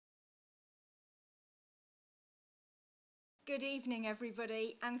Good evening,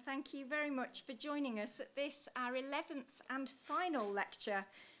 everybody, and thank you very much for joining us at this, our 11th and final lecture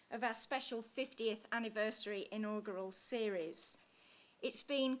of our special 50th anniversary inaugural series. It's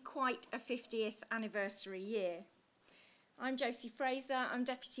been quite a 50th anniversary year. I'm Josie Fraser, I'm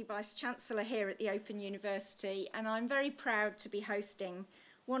Deputy Vice-Chancellor here at the Open University, and I'm very proud to be hosting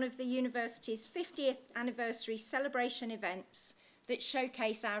one of the university's 50th anniversary celebration events that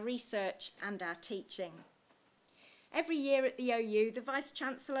showcase our research and our teaching. Every year at the OU, the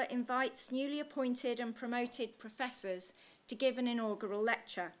Vice-Chancellor invites newly appointed and promoted professors to give an inaugural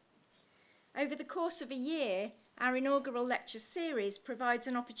lecture. Over the course of a year, our inaugural lecture series provides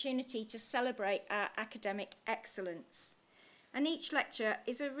an opportunity to celebrate our academic excellence. And each lecture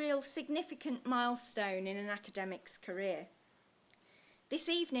is a real significant milestone in an academic's career. This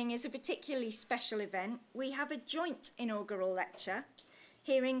evening is a particularly special event. We have a joint inaugural lecture,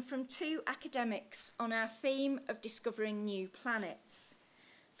 hearing from two academics on our theme of discovering new planets.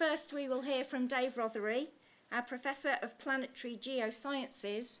 First, we will hear from Dave Rothery, our Professor of Planetary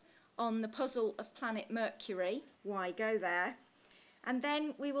Geosciences, on the puzzle of planet Mercury, why go there? And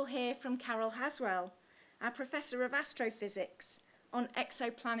then we will hear from Carole Haswell, our Professor of Astrophysics, on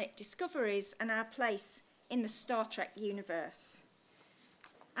exoplanet discoveries and our place in the Star Trek universe.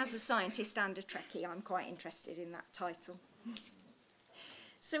 As a scientist and a Trekkie, I'm quite interested in that title.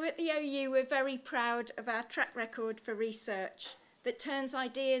 So at the OU, we're very proud of our track record for research that turns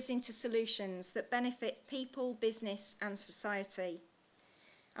ideas into solutions that benefit people, business, and society.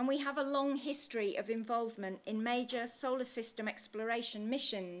 And we have a long history of involvement in major solar system exploration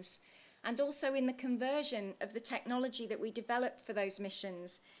missions and also in the conversion of the technology that we developed for those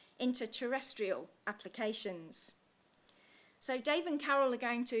missions into terrestrial applications. So Dave and Carole are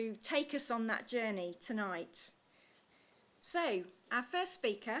going to take us on that journey tonight. So, our first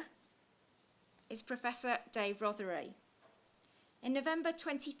speaker is Professor Dave Rothery. In November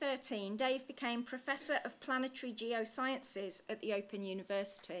 2013, Dave became Professor of Planetary Geosciences at the Open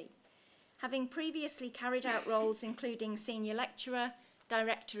University, having previously carried out roles including Senior Lecturer,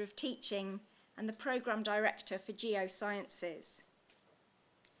 Director of Teaching, and the Programme Director for Geosciences.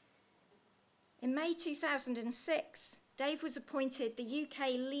 In May 2006, Dave was appointed the UK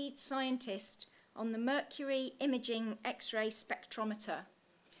lead scientist on the Mercury Imaging X-ray Spectrometer,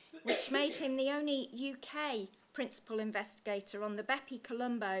 which made him the only UK principal investigator on the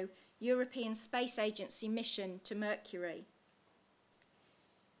Bepi-Colombo European Space Agency mission to Mercury.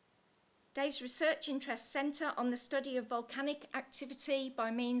 Dave's research interests centre on the study of volcanic activity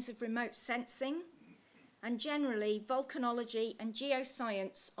by means of remote sensing, and generally volcanology and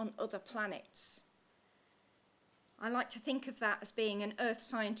geoscience on other planets. I like to think of that as being an Earth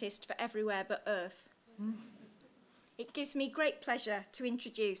scientist for everywhere but Earth. It gives me great pleasure to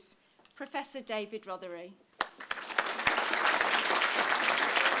introduce Professor David Rothery.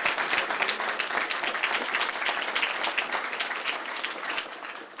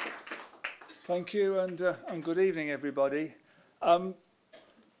 Thank you, and good evening, everybody.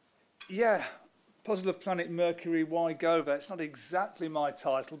 Puzzle of Planet Mercury, why go there? It's not exactly my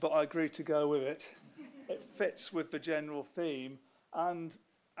title, but I agreed to go with it. It fits with the general theme, and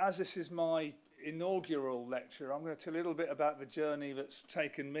as this is my inaugural lecture, I'm going to tell you a little bit about the journey that's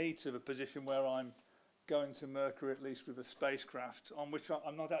taken me to the position where I'm going to Mercury, at least with a spacecraft, on which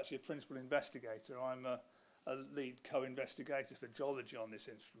I'm not actually a principal investigator. I'm a lead co-investigator for geology on this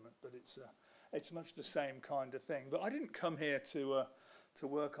instrument, but it's much the same kind of thing. But I didn't come here to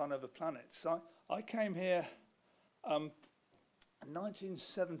work on other planets. I came here in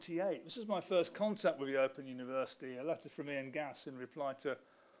 1978. This was my first contact with the Open University, a letter from Ian Gass in reply to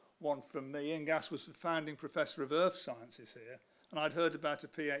one from me. Ian Gass was the founding professor of Earth Sciences here, and I'd heard about a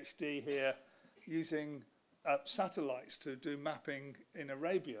PhD here using satellites to do mapping in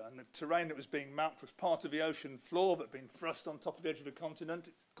Arabia, and the terrain that was being mapped was part of the ocean floor that had been thrust on top of the edge of the continent.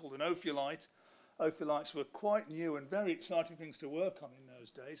 It's called an ophiolite. Ophiolites were quite new and very exciting things to work on in those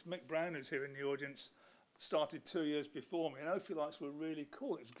days. Mick Brown, who's here in the audience, started 2 years before me, and ophiolites were really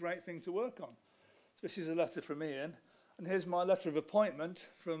cool. It was a great thing to work on. So this is a letter from Ian, and here's my letter of appointment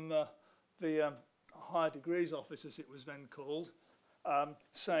from the higher degrees office, as it was then called,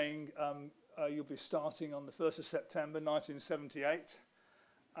 saying you'll be starting on the 1st of September 1978,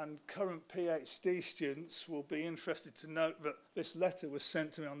 and current PhD students will be interested to note that this letter was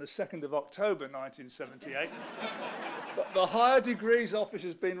sent to me on the 2nd of October 1978. But the higher degrees office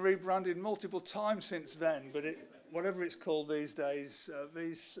has been rebranded multiple times since then, but whatever it's called these days,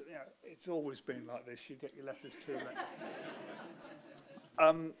 it's always been like this. You get your letters too late.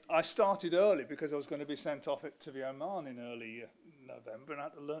 I started early because I was going to be sent off to the Oman in early November, and I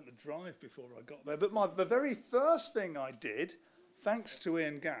had to learn to drive before I got there. But the very first thing I did, thanks to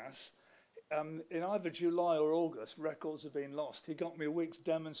Ian Gass, in either July or August, records have been lost. He got me a week's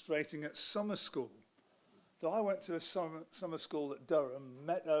demonstrating at summer school. So I went to a summer school at Durham,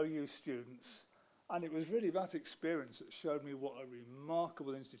 met OU students, and it was really that experience that showed me what a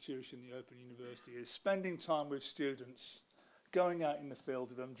remarkable institution the Open University is, spending time with students, going out in the field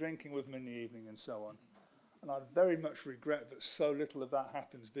with them, drinking with them in the evening and so on. And I very much regret that so little of that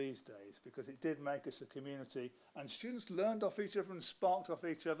happens these days, because it did make us a community, and students learned off each other and sparked off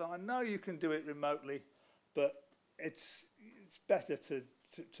each other. I know you can do it remotely, but it's better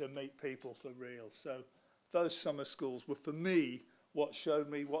to meet people for real. So those summer schools were, for me, what showed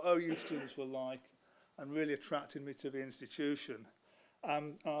me what OU students were like and really attracted me to the institution. I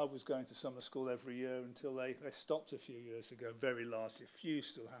was going to summer school every year until they stopped a few years ago, very largely. A few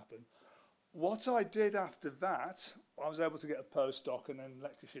still happen. What I did after that, I was able to get a postdoc and then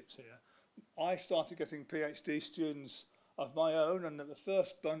lectureships here. I started getting PhD students of my own, and the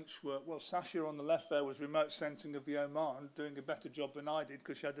first bunch were, well, Sasha on the left there was remote sensing of the Oman, doing a better job than I did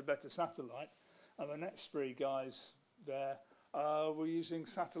because she had a better satellite. And the next three guys there were using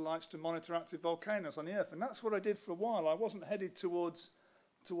satellites to monitor active volcanoes on the Earth. And that's what I did for a while. I wasn't headed towards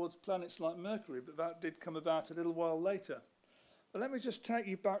planets like Mercury, but that did come about a little while later. But let me just take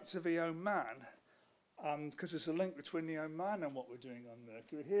you back to the Oman, because there's a link between the Oman and what we're doing on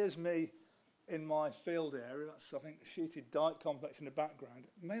Mercury. Here's me in my field area. That's, I think, a sheeted dike complex in the background.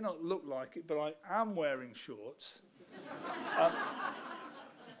 It may not look like it, but I am wearing shorts.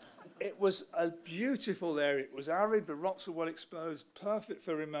 It was a beautiful area. It was arid, the rocks were well exposed, perfect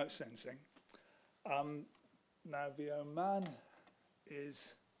for remote sensing. Now the Oman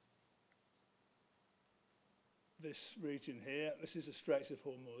is this region here. This is the Straits of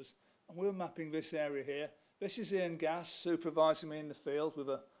Hormuz, and we're mapping this area here. This is Ian Gass supervising me in the field with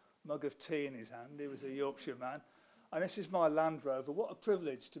a mug of tea in his hand. He was a Yorkshire man. And this is my Land Rover. What a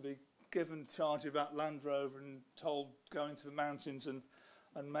privilege to be given charge of that Land Rover and told go into the mountains and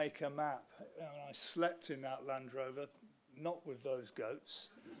make a map. And I slept in that Land Rover, not with those goats.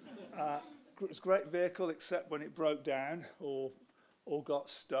 It was a great vehicle, except when it broke down or got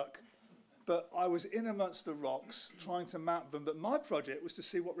stuck. But I was in amongst the rocks trying to map them. But my project was to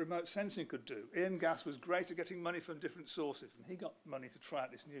see what remote sensing could do. Ian Gass was great at getting money from different sources, and he got money to try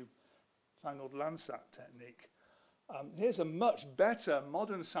out this new fangled Landsat technique. Here's a much better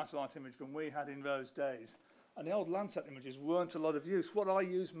modern satellite image than we had in those days. And the old Landsat images weren't a lot of use. What I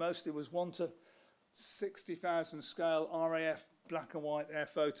used mostly was 1 to 60,000 scale RAF black and white air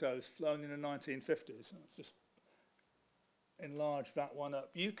photos flown in the 1950s. Let's just enlarge that one up.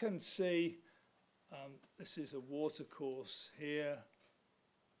 You can see this is a watercourse here,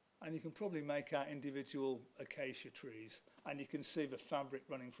 and you can probably make out individual acacia trees, and you can see the fabric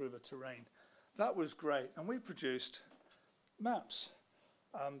running through the terrain. That was great, and we produced maps.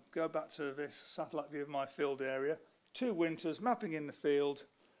 Go back to this satellite view of my field area. 2 winters, mapping in the field.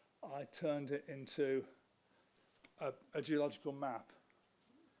 I turned it into a geological map.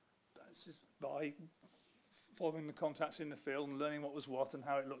 This is by following the contacts in the field and learning what was what and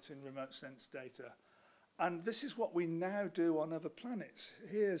how it looked in remote sense data. And this is what we now do on other planets.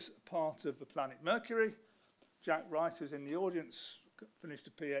 Here's part of the planet Mercury. Jack Wright, who's in the audience, finished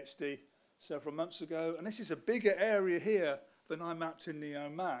a PhD several months ago. And this is a bigger area here than I mapped in the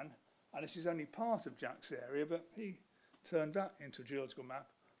Oman, and this is only part of Jack's area, but he turned that into a geological map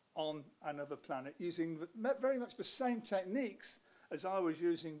on another planet using very much the same techniques as I was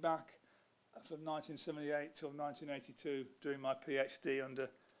using back from 1978 till 1982 doing my PhD under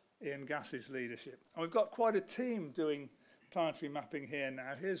Ian Gass's leadership. And we've got quite a team doing planetary mapping here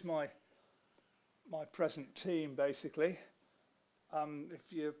now. Here's my present team, basically.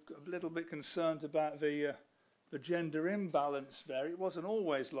 If you're a little bit concerned about the gender imbalance there, it wasn't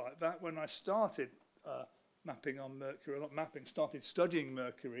always like that. When I started mapping on Mercury, not mapping, started studying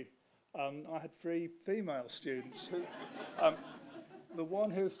Mercury, I had 3 female students. Who, the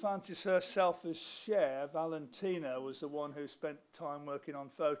one who fancies herself as Cher, Valentina, was the one who spent time working on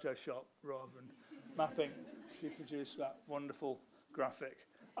Photoshop rather than mapping. She produced that wonderful graphic.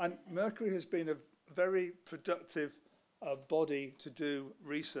 And Mercury has been a very productive body to do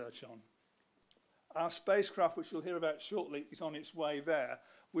research on. Our spacecraft, which you'll hear about shortly, is on its way there.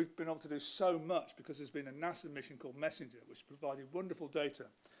 We've been able to do so much because there's been a NASA mission called Messenger, which provided wonderful data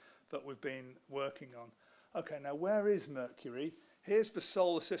that we've been working on. Okay, now where is Mercury? Here's the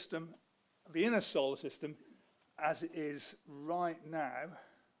solar system, the inner solar system, as it is right now.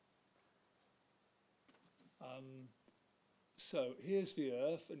 So here's the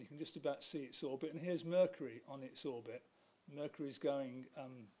Earth, and you can just about see its orbit, and here's Mercury on its orbit. Mercury's going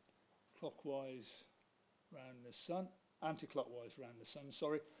clockwise round the sun, anti-clockwise round the sun,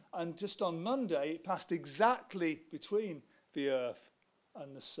 sorry. And just on Monday, it passed exactly between the Earth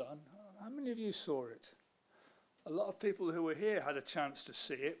and the sun. How many of you saw it? A lot of people who were here had a chance to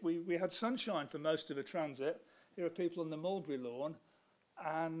see it. We had sunshine for most of the transit. Here are people on the Mulberry Lawn,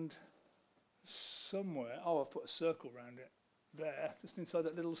 and somewhere, oh, I've put a circle around it there, just inside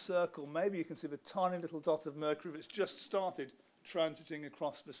that little circle. Maybe you can see the tiny little dot of Mercury that's just started transiting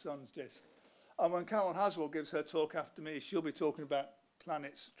across the sun's disk. And when Carole Haswell gives her talk after me, she'll be talking about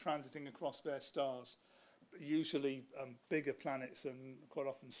planets transiting across their stars, usually bigger planets and quite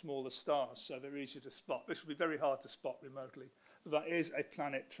often smaller stars, so they're easier to spot. This will be very hard to spot remotely. But that is a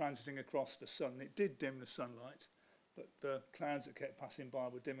planet transiting across the sun. It did dim the sunlight, but the clouds that kept passing by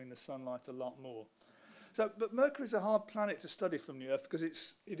were dimming the sunlight a lot more. So, but Mercury is a hard planet to study from the Earth because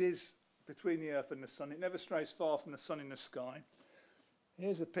it is between the Earth and the sun. It never strays far from the sun in the sky.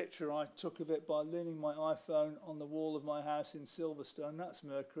 Here's a picture I took of it by leaning my iPhone on the wall of my house in Silverstone. That's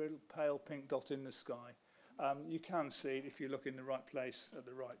Mercury, a pale pink dot in the sky. You can see it if you look in the right place at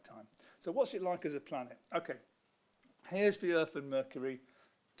the right time. So what's it like as a planet? Okay, here's the Earth and Mercury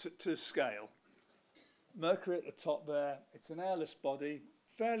to scale. Mercury at the top there, it's an airless body,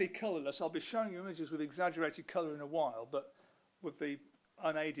 fairly colourless. I'll be showing you images with exaggerated colour in a while, but with the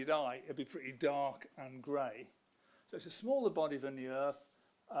unaided eye, it'll be pretty dark and grey. So it's a smaller body than the Earth.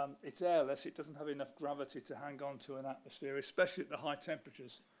 It's airless. It doesn't have enough gravity to hang on to an atmosphere, especially at the high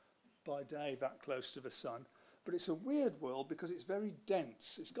temperatures by day that close to the sun. But it's a weird world because it's very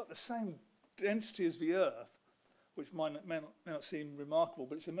dense. It's got the same density as the Earth, which may not seem remarkable,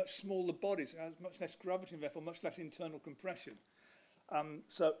 but it's a much smaller body. So it has much less gravity and therefore much less internal compression.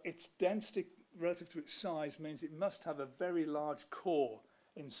 So its density relative to its size means it must have a very large core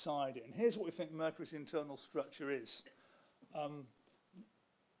inside it. And here's what we think Mercury's internal structure is.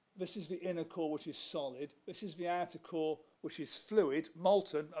 This is the inner core, which is solid. This is the outer core, which is fluid,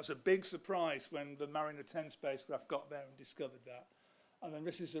 molten. That was a big surprise when the Mariner 10 spacecraft got there and discovered that. And then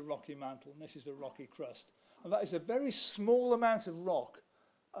this is the rocky mantle, and this is the rocky crust. And that is a very small amount of rock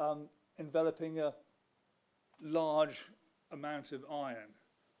enveloping a large amount of iron.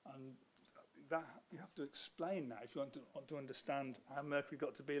 And that, you have to explain that if you want to understand how Mercury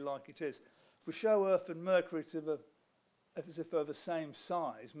got to be like it is. If we show Earth and Mercury as if they're the same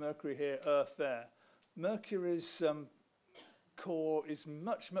size, Mercury here, Earth there, Mercury's core is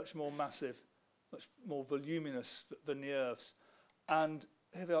much, much more massive, much more voluminous than the Earth's. And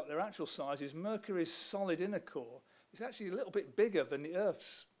here they are, their actual sizes. Mercury's solid inner core is actually a little bit bigger than the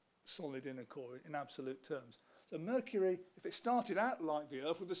Earth's solid inner core in absolute terms. So Mercury, if it started out like the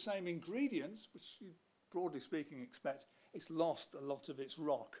Earth with the same ingredients, which you broadly speaking expect, it's lost a lot of its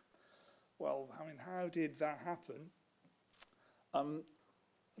rock. Well, I mean, how did that happen? I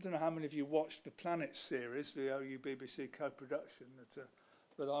don't know how many of you watched the Planets series, the OU BBC co-production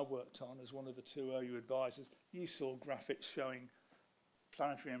that I worked on as one of the two OU advisors. You saw graphics showing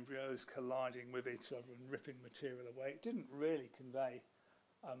planetary embryos colliding with each other and ripping material away. It didn't really convey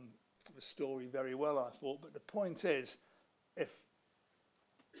the story very well, I thought, but the point is, if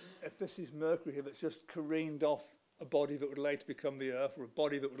this is Mercury here that's just careened off a body that would later become the Earth, or a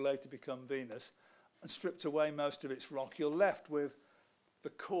body that would later become Venus, and stripped away most of its rock, you're left with the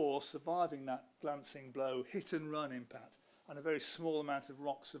core surviving that glancing blow, hit and run impact, and a very small amount of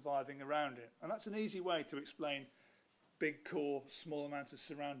rock surviving around it. And that's an easy way to explain big core, small amount of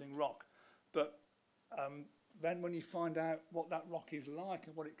surrounding rock. But then when you find out what that rock is like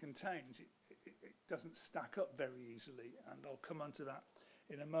and what it contains, it doesn't stack up very easily, and I'll come onto that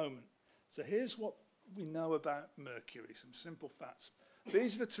in a moment. So here's what we know about Mercury, some simple facts.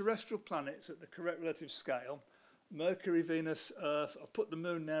 These are the terrestrial planets at the correct relative scale: Mercury, Venus, Earth. I'll put the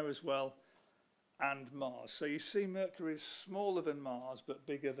moon there as well, and Mars. So you see Mercury is smaller than Mars, but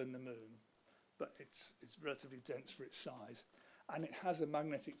bigger than the moon. But it's relatively dense for its size. And it has a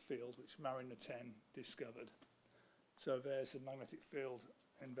magnetic field, which Mariner 10 discovered. So there's a magnetic field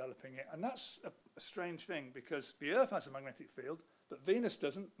enveloping it. And that's a strange thing, because the Earth has a magnetic field, but Venus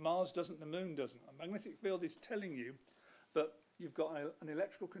doesn't, Mars doesn't, the moon doesn't. A magnetic field is telling you that you've got an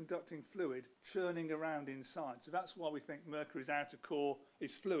electrical conducting fluid churning around inside. So that's why we think Mercury's outer core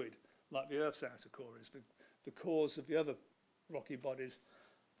is fluid, like the Earth's outer core is. The cores of the other rocky bodies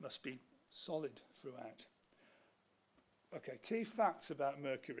must be solid throughout. Okay, key facts about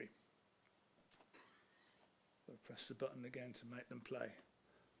Mercury. I'll press the button again to make them play.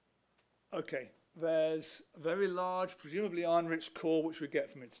 Okay, there's a very large, presumably iron-rich core, which we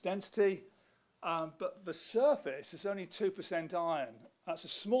get from its density. But the surface is only 2% iron. That's a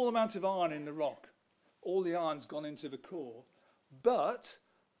small amount of iron in the rock. all the iron's gone into the core, but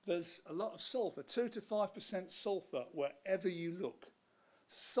there's a lot of sulfur, 2 to 5% sulfur wherever you look.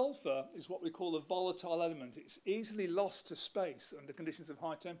 Sulfur is what we call a volatile element. It's easily lost to space under conditions of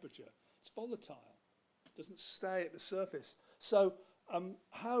high temperature. It's volatile. It doesn't stay at the surface. So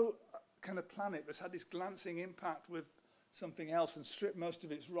how can a planet that's had this glancing impact with something else and stripped most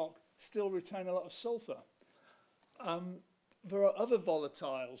of its rock still retain a lot of sulfur? There are other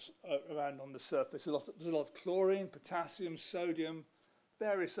volatiles around on the surface. There's a lot of chlorine, potassium, sodium,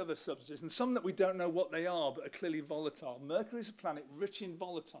 various other substances, and some that we don't know what they are but are clearly volatile. Mercury is a planet rich in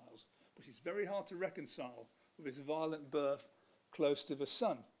volatiles, which is very hard to reconcile with its violent birth close to the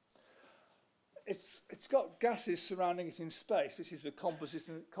sun. It's got gases surrounding it in space, which is the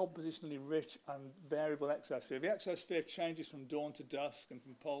compositionally rich and variable exosphere. The exosphere changes from dawn to dusk and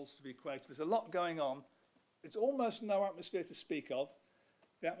from poles to the equator. There's a lot going on. It's almost no atmosphere to speak of.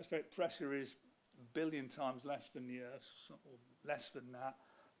 The atmospheric pressure is a billion times less than the Earth's, or less than that,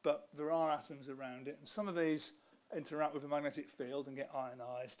 but there are atoms around it, and some of these interact with the magnetic field and get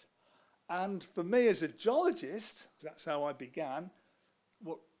ionized. And for me as a geologist, that's how I began,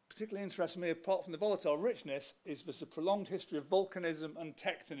 what particularly interests me, apart from the volatile richness, is there's a prolonged history of volcanism and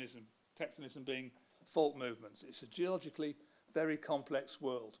tectonism, tectonism being fault movements. It's a geologically very complex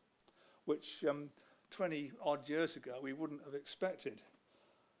world, which 20 odd years ago we wouldn't have expected.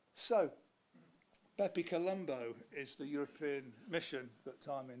 So Bepi Colombo is the European mission that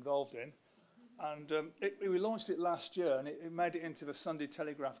I'm involved in, and we launched it last year, and it made it into the Sunday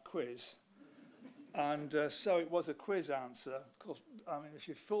Telegraph quiz. And so it was a quiz answer. Of course, I mean, if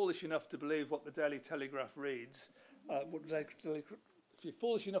you're foolish enough to believe what the Daily Telegraph reads, if you're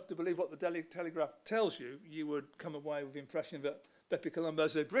foolish enough to believe what the Daily Telegraph tells you, you would come away with the impression that Bepi Colombo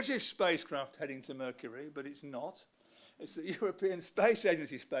is a British spacecraft heading to Mercury, but it's not. It's the European Space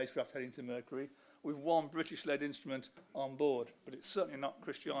Agency spacecraft heading to Mercury with one British-led instrument on board. But it's certainly not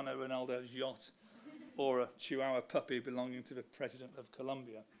Cristiano Ronaldo's yacht or a Chihuahua puppy belonging to the President of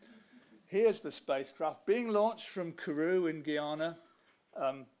Colombia. Here's the spacecraft being launched from Kourou in Guyana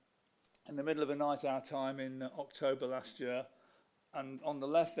in the middle of the night our time in October last year. And on the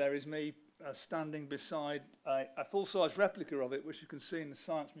left there is me standing beside a full-size replica of it, which you can see in the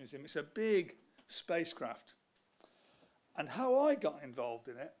Science Museum. It's a big spacecraft. And how I got involved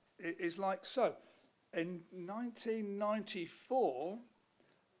in it is like so. In 1994,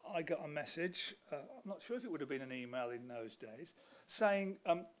 I got a message, I'm not sure if it would have been an email in those days, saying,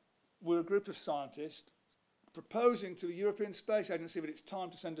 we're a group of scientists proposing to the European Space Agency that it's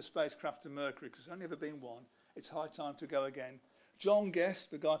time to send a spacecraft to Mercury, because there's only ever been one. It's high time to go again. John Guest,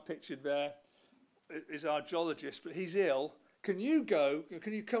 the guy pictured there, is our geologist, but he's ill. Can you go?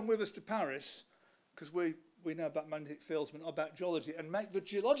 Can you come with us to Paris? Because we know about magnetic fields, but not about geology, and make the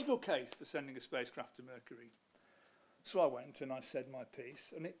geological case for sending a spacecraft to Mercury. So I went and I said my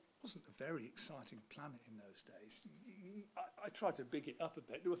piece, and it wasn't a very exciting planet in those days. I tried to big it up a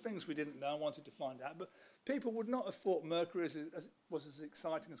bit. There were things we didn't know and wanted to find out, but people would not have thought Mercury was as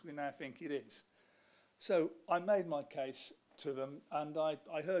exciting as we now think it is. So I made my case to them, and I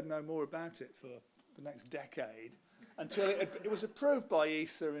heard no more about it for the next decade until it was approved by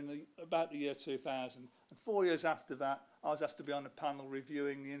ESA in about the year 2000. And 4 years after that, I was asked to be on a panel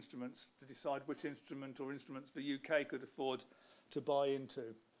reviewing the instruments to decide which instrument or instruments the UK could afford to buy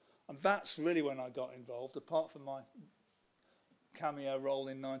into. And that's really when I got involved. Apart from my cameo role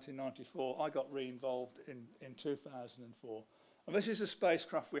in 1994, I got re-involved in 2004. And this is the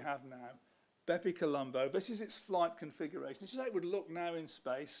spacecraft we have now, Bepi Colombo. This is its flight configuration. This is how it would look now in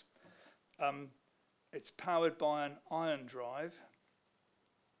space. It's powered by an ion drive.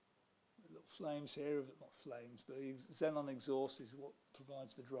 Little flames here, not flames, but the xenon exhaust is what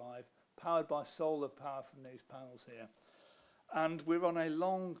provides the drive. Powered by solar power from these panels here. And we're on a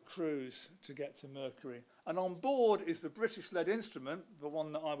long cruise to get to Mercury. And on board is the British-led instrument, the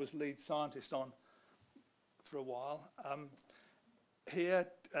one that I was lead scientist on for a while. Here,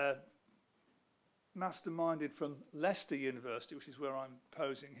 masterminded from Leicester University, which is where I'm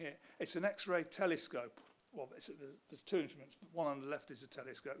posing here. It's an X-ray telescope. Well, there's two instruments, but one on the left is a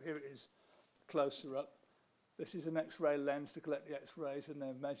telescope. Here it is closer up. This is an X-ray lens to collect the X-rays, and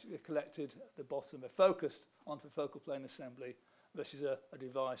they're collected at the bottom. They're focused onto focal plane assembly. This is a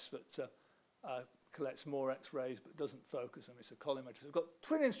device that collects more X-rays but doesn't focus them. It's a collimator. So we've got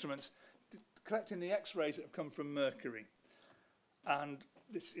twin instruments collecting the X-rays that have come from Mercury. And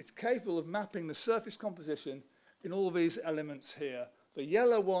it's capable of mapping the surface composition in all these elements here. The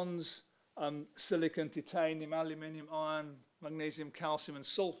yellow ones, silicon, titanium, aluminium, iron, magnesium, calcium, and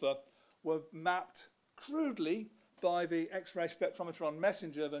sulfur, were mapped crudely by the X-ray spectrometer on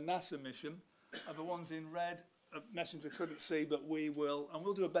Messenger, the NASA mission. are the ones in red. Messenger couldn't see, but we will. And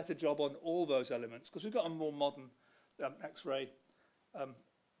we'll do a better job on all those elements because we've got a more modern X-ray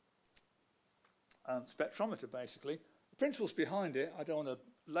spectrometer, basically. The principles behind it, I don't want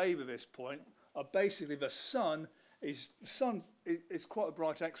to labour this point, are basically the sun is quite a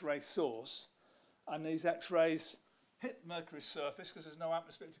bright X-ray source, and these X-rays hit Mercury's surface because there's no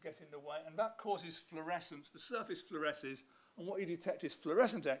atmosphere to get in the way, and that causes fluorescence. The surface fluoresces, and what you detect is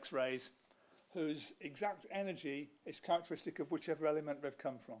fluorescent X-rays whose exact energy is characteristic of whichever element they've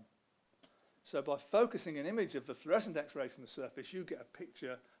come from. So by focusing an image of the fluorescent X-rays from the surface, you get a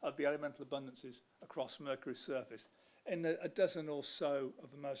picture of the elemental abundances across Mercury's surface in a dozen or so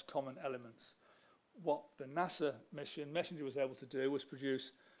of the most common elements. What the NASA mission Messenger was able to do was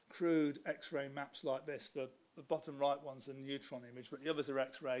produce crude X-ray maps like this. The bottom right one's a neutron image, but the others are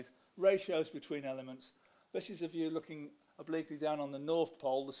X-rays, ratios between elements. This is a view looking obliquely down on the North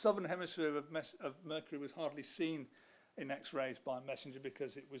Pole. The southern hemisphere of Mercury was hardly seen in X-rays by Messenger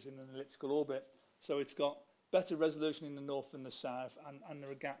because it was in an elliptical orbit. So it's got better resolution in the north than the south, and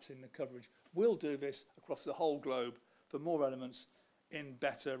there are gaps in the coverage. We'll do this across the whole globe for more elements in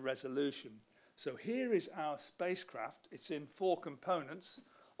better resolution. So here is our spacecraft. It's in 4 components.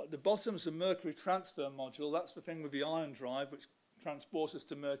 At the bottom's a Mercury transfer module. That's the thing with the ion drive, which transports us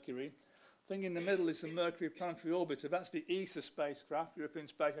to Mercury. The thing in the middle is the Mercury planetary orbiter. That's the ESA spacecraft, European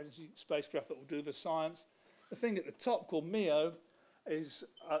Space Agency spacecraft that will do the science. The thing at the top, called MEO, is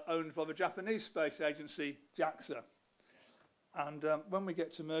owned by the Japanese Space Agency, JAXA. And when we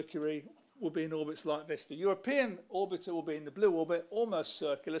get to Mercury, we'll be in orbits like this. The European orbiter will be in the blue orbit, almost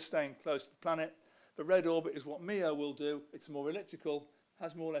circular, staying close to the planet. The red orbit is what MEO will do. It's more elliptical,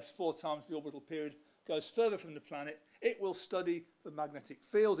 has more or less 4 times the orbital period, goes further from the planet. It will study the magnetic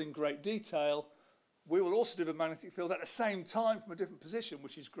field in great detail. We will also do the magnetic field at the same time from a different position,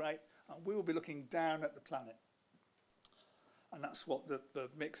 which is great. And we will be looking down at the planet. And that's what the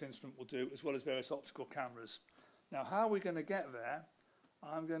MIX instrument will do, as well as various optical cameras. Now, how are we going to get there?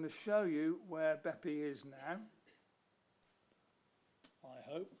 I'm going to show you where Bepi is now. I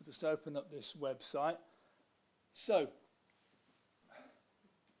hope. We'll just open up this website. So,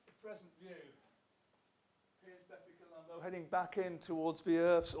 the present view. Here's Bepi Colombo heading back in towards the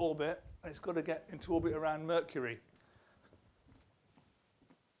Earth's orbit. And it's got to get into orbit around Mercury.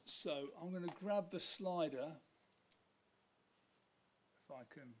 So I'm going to grab the slider, if I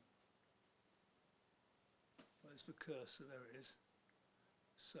can. Where's the cursor? There it is.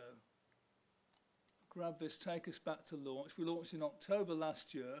 So grab this, take us back to launch. We launched in October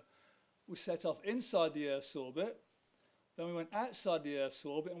last year. We set off inside the Earth's orbit. Then we went outside the Earth's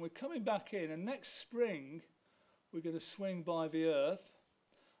orbit, and we're coming back in. And next spring, we're going to swing by the Earth,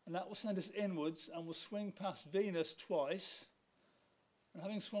 and that will send us inwards, and we'll swing past Venus twice. And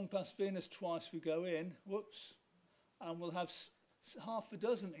having swung past Venus twice, we go in, whoops, and we'll have half a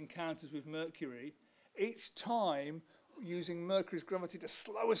dozen encounters with Mercury, each time using Mercury's gravity to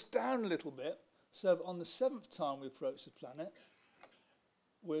slow us down a little bit. So on the 7th time we approach the planet,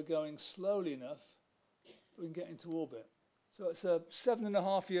 we're going slowly enough that we can get into orbit. So it's a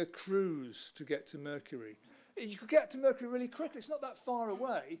 7.5-year cruise to get to Mercury. You could get to Mercury really quickly. It's not that far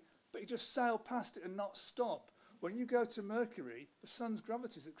away, but you just sail past it and not stop. When you go to Mercury, the sun's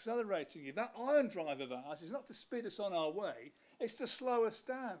gravity is accelerating you. That ion drive of ours is not to speed us on our way, it's to slow us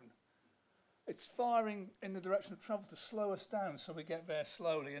down. It's firing in the direction of travel to slow us down so we get there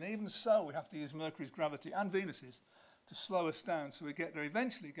slowly. And even so, we have to use Mercury's gravity and Venus's to slow us down so we get there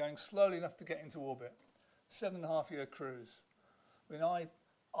eventually going slowly enough to get into orbit. 7.5-year cruise. I mean,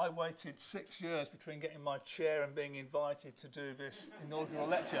 I waited 6 years between getting my chair and being invited to do this inaugural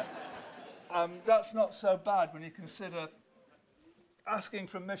lecture. That's not so bad when you consider asking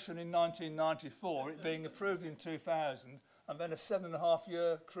for a mission in 1994, it being approved in 2000, and then a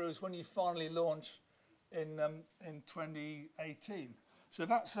 7.5-year cruise when you finally launch in 2018. So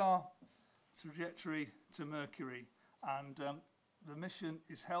that's our trajectory to Mercury, and the mission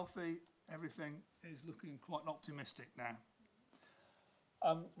is healthy. Everything is looking quite optimistic now.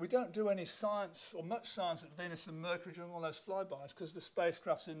 We don't do any science or much science at Venus and Mercury during all those flybys because the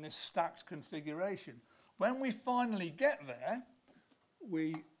spacecraft's in this stacked configuration. When we finally get there,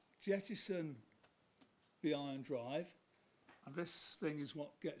 we jettison the ion drive, and this thing is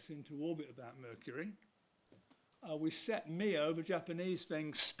what gets into orbit about Mercury. We set MEO, the Japanese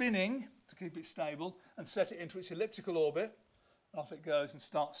thing, spinning to keep it stable and set it into its elliptical orbit. Off it goes and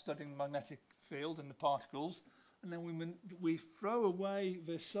starts studying the magnetic field and the particles. And then we throw away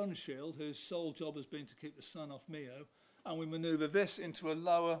the sun shield, whose sole job has been to keep the sun off MEO, and we manoeuvre this into a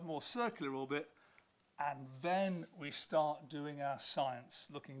lower, more circular orbit and then we start doing our science,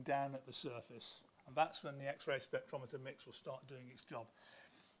 looking down at the surface. And that's when the X-ray spectrometer mix will start doing its job.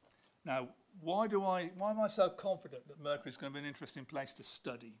 Now, why am I so confident that Mercury is going to be an interesting place to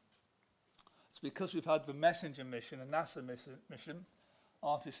study? It's because we've had the Messenger mission, a NASA mission,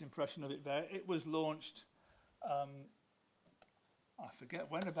 artist's impression of it there. It was launched, I forget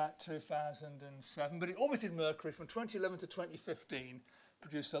when, about 2007, but it orbited Mercury from 2011 to 2015,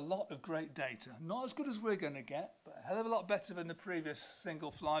 produced a lot of great data. Not as good as we're going to get, but a hell of a lot better than the previous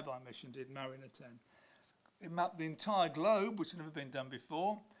single flyby mission did, Mariner 10. It mapped the entire globe, which had never been done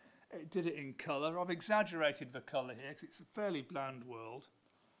before. It did it in colour. I've exaggerated the colour here because it's a fairly bland world.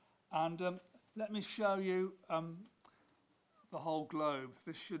 And let me show you the whole globe.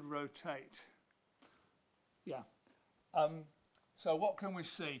 This should rotate. Yeah. So what can we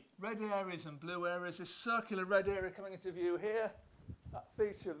see? Red areas and blue areas. This circular red area coming into view here. That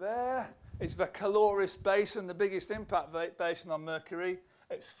feature there is the Caloris Basin, the biggest impact basin on Mercury.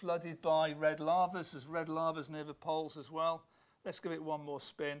 It's flooded by red lavas. There's red lavas near the poles as well. Let's give it one more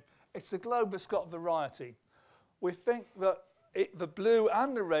spin. It's a globe that's got variety. We think that the blue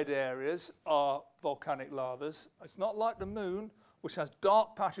and the red areas are volcanic lavas. It's not like the moon, which has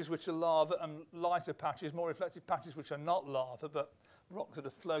dark patches which are lava and lighter patches, more reflective patches which are not lava, but rocks that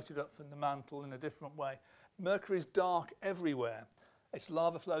have floated up from the mantle in a different way. Mercury is dark everywhere. Its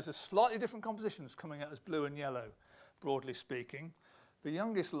lava flows are slightly different compositions coming out as blue and yellow, broadly speaking. The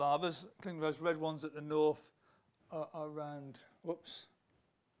youngest lavas, including those red ones at the north, are around,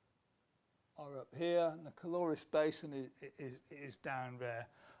 are up here, and the Caloris Basin is down there.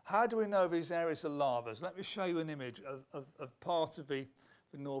 How do we know these areas are lavas? Let me show you an image of part of the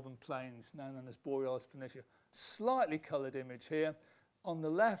northern plains, now known as Borealis Peninsula. Slightly coloured image here. On the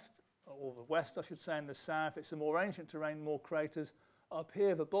left, or the west I should say, in the south, it's a more ancient terrain, more craters. Up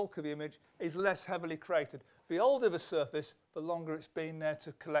here, the bulk of the image is less heavily cratered. The older the surface, the longer it's been there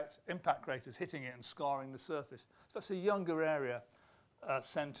to collect impact craters, hitting it and scarring the surface. So that's a younger area,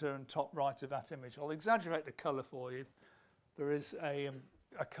 centre and top right of that image. I'll exaggerate the colour for you. There is a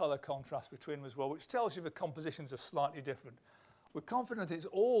colour contrast between them as well, which tells you the compositions are slightly different. We're confident it's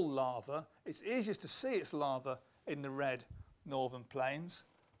all lava. It's easiest to see it's lava in the red northern plains.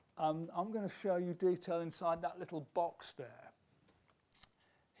 I'm going to show you detail inside that little box there.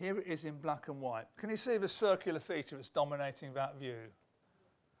 Here it is in black and white. Can you see the circular feature that's dominating that view?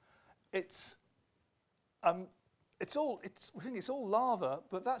 We think it's all lava,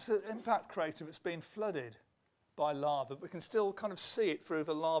 but that's an impact crater that's been flooded by lava. We can still kind of see it through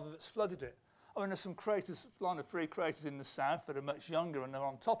the lava that's flooded it. I mean, there's some craters, line of 3 craters in the south that are much younger and they're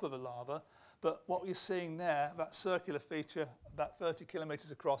on top of the lava. But what you're seeing there, that circular feature, about 30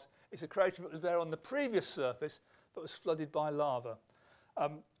 kilometres across, is a crater that was there on the previous surface but was flooded by lava.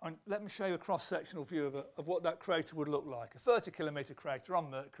 And let me show you a cross-sectional view of what that crater would look like. A 30-kilometre crater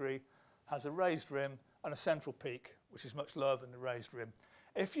on Mercury has a raised rim and a central peak, which is much lower than the raised rim.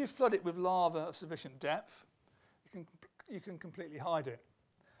 If you flood it with lava of sufficient depth, you can completely hide it.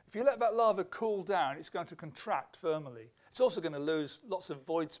 If you let that lava cool down, it's going to contract thermally. It's also going to lose lots of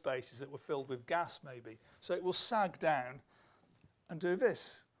void spaces that were filled with gas, maybe. So it will sag down and do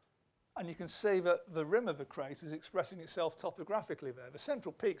this. And you can see that the rim of the crater is expressing itself topographically there. The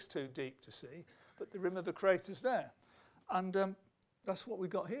central peak's too deep to see, but the rim of the crater's there. And that's what we've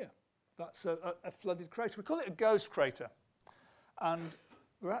got here. That's a flooded crater. We call it a ghost crater. And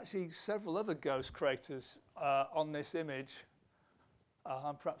there are actually several other ghost craters on this image.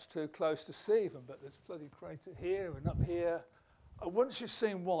 I'm perhaps too close to see them, but there's a flooded crater here and up here. Once you've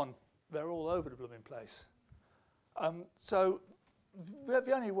seen one, they're all over the blooming place. So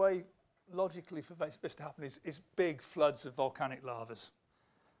the only way logically for this to happen is big floods of volcanic lavas.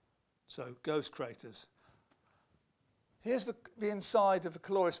 So ghost craters. Here's the inside of the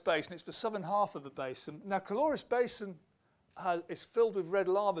Caloris Basin. It's the southern half of the basin. Now, Caloris Basin is filled with red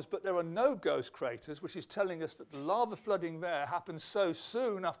lavas, but there are no ghost craters, which is telling us that the lava flooding there happened so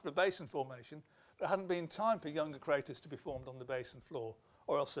soon after the basin formation, there hadn't been time for younger craters to be formed on the basin floor,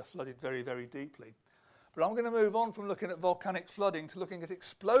 or else they're flooded very, very deeply. But I'm going to move on from looking at volcanic flooding to looking at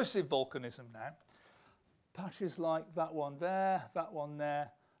explosive volcanism now. Patches like that one there,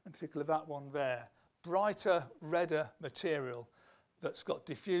 in particular that one there. Brighter, redder material that's got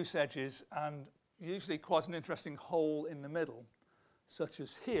diffuse edges and usually quite an interesting hole in the middle, such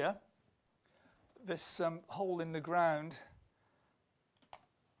as here. This hole in the ground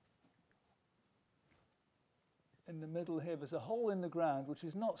in the middle here, there's a hole in the ground which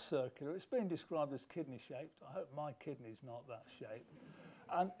is not circular. It's been described as kidney-shaped. I hope my kidney's not that shape.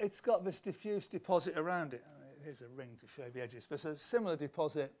 And it's got this diffuse deposit around it. Here's a ring to show the edges. There's a similar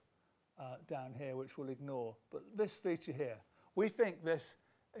deposit down here, which we'll ignore. But this feature here, we think this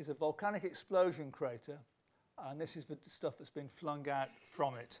is a volcanic explosion crater, and this is the stuff that's been flung out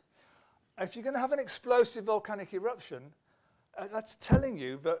from it. If you're going to have an explosive volcanic eruption, that's telling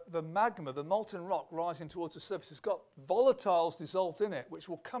you that the magma, the molten rock rising towards the surface, has got volatiles dissolved in it, which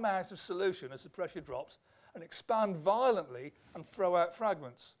will come out of solution as the pressure drops and expand violently and throw out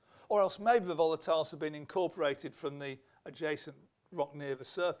fragments. Or else maybe the volatiles have been incorporated from the adjacent rock near the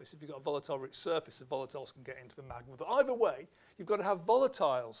surface. If you've got a volatile-rich surface, the volatiles can get into the magma. But either way, you've got to have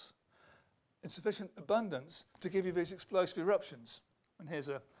volatiles in sufficient abundance to give you these explosive eruptions. And here's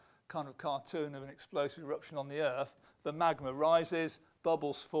a kind of cartoon of an explosive eruption on the Earth. The magma rises,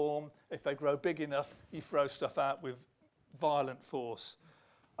 bubbles form. If they grow big enough, you throw stuff out with violent force.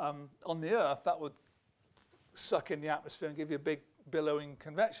 On the Earth, that would suck in the atmosphere and give you a big billowing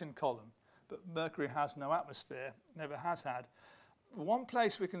convection column. But Mercury has no atmosphere, never has had. One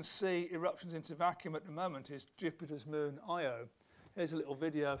place we can see eruptions into vacuum at the moment is Jupiter's moon Io. Here's a little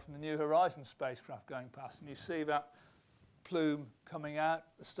video from the New Horizons spacecraft going past, and you see that plume coming out,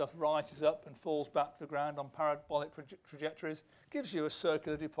 the stuff rises up and falls back to the ground on parabolic trajectories, gives you a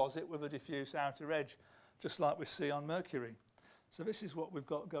circular deposit with a diffuse outer edge, just like we see on Mercury. So this is what we've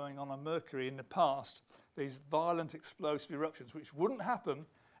got going on Mercury in the past, these violent explosive eruptions, which wouldn't happen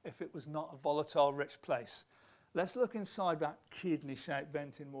if it was not a volatile-rich place. Let's look inside that kidney-shaped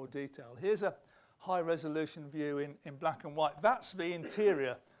vent in more detail. Here's a high-resolution view in black and white. That's the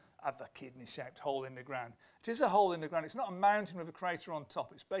interior of a kidney-shaped hole in the ground. It is a hole in the ground. It's not a mountain with a crater on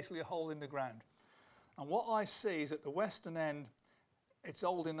top. It's basically a hole in the ground. And what I see is at the western end, it's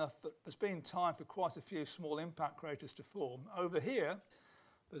old enough that there's been time for quite a few small impact craters to form. Over here,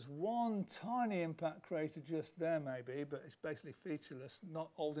 there's one tiny impact crater just there maybe, but it's basically featureless, not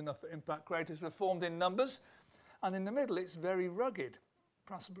old enough for impact craters to have formed in numbers. And in the middle, it's very rugged,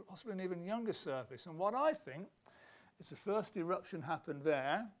 possibly an even younger surface. And what I think is the first eruption happened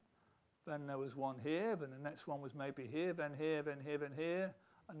there, then there was one here, then the next one was maybe here, then here, then here, then here,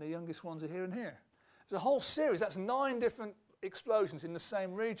 and the youngest ones are here and here. It's a whole series. That's 9 different explosions in the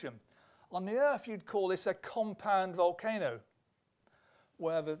same region. On the Earth, you'd call this a compound volcano,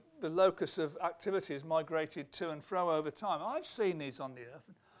 where the locus of activity has migrated to and fro over time. I've seen these on the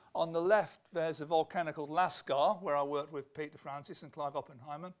Earth. On the left, there's a volcano called Lascar, where I worked with Peter Francis and Clive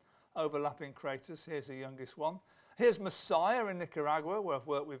Oppenheimer, overlapping craters. Here's the youngest one. Here's Messiah in Nicaragua, where I've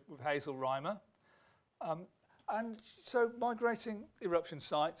worked with Hazel Reimer. And so migrating eruption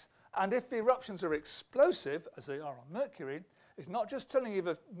sites. And if the eruptions are explosive, as they are on Mercury, it's not just telling you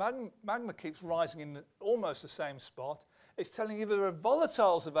that magma keeps rising in almost the same spot. It's telling you there are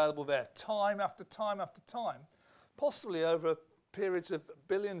volatiles available there time after time after time, possibly over periods of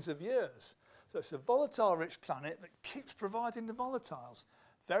billions of years. So it's a volatile-rich planet that keeps providing the volatiles.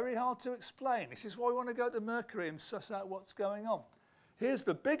 Very hard to explain. This is why we want to go to Mercury and suss out what's going on. Here's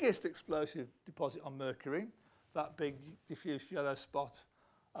the biggest explosive deposit on Mercury, that big diffuse yellow spot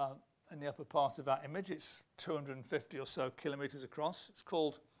in the upper part of that image. It's 250 or so kilometres across. It's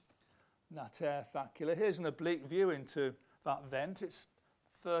called Nater Facula. Here's an oblique view into that vent. It's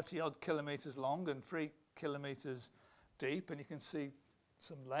 30-odd kilometres long and 3 kilometres deep, and you can see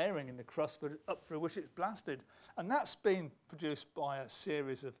some layering in the crust up through which it's blasted. And that's been produced by a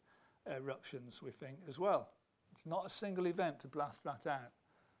series of eruptions, we think, as well. It's not a single event to blast that out.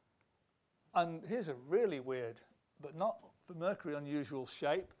 And here's a really weird, but not for Mercury, unusual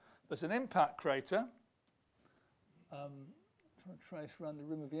shape. There's an impact crater. Trying to trace around the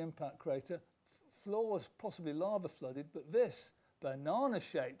rim of the impact crater. Floor was possibly lava flooded, but this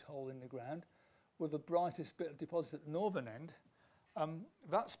banana-shaped hole in the ground with the brightest bit of deposit at the northern end,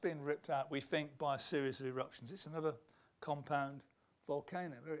 that's been ripped out, we think, by a series of eruptions. It's another compound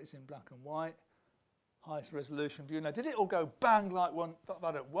volcano. There it is in black and white, highest resolution view. Now, did it all go bang like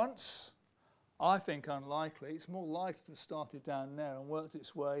that at once? I think unlikely. It's more likely to have started down there and worked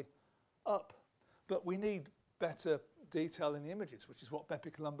its way up. But we need better detail in the images, which is what Bepi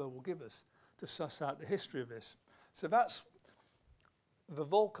Colombo will give us to suss out the history of this. So that's the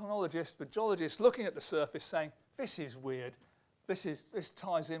volcanologist, the geologist looking at the surface saying, this is weird. This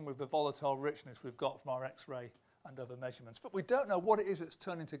ties in with the volatile richness we've got from our X-ray and other measurements. But we don't know what it is that's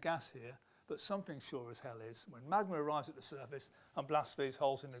turning to gas here, but something sure as hell is. When magma arrives at the surface and blasts these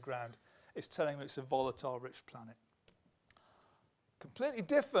holes in the ground, it's telling me it's a volatile rich planet. Completely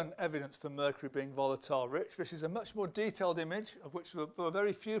different evidence for Mercury being volatile rich. This is a much more detailed image, of which there were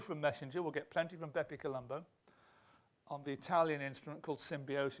very few from Messenger. We'll get plenty from Bepi Colombo. On the Italian instrument called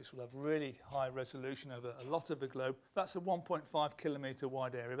Symbiosis, we'll have really high resolution over a lot of the globe. That's a 1.5 kilometre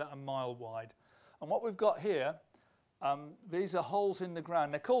wide area, about a mile wide. And what we've got here These are holes in the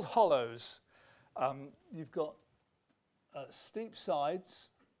ground. They're called hollows. You've got steep sides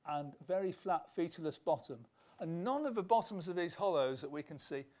and very flat featureless bottom. And none of the bottoms of these hollows that we can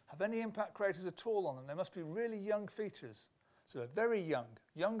see have any impact craters at all on them. They must be really young features. So they're very young,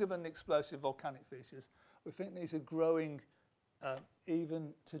 younger than the explosive volcanic features. We think these are growing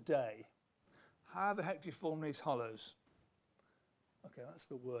even today. How the heck do you form these hollows? Okay, that's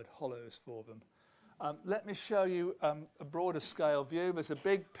the word, hollows for them. Let me show you a broader scale view. There's a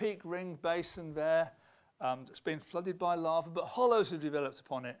big peak ring basin there that's been flooded by lava, but hollows have developed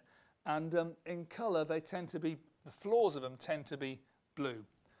upon it. And in colour, they tend to be, the floors of them tend to be blue.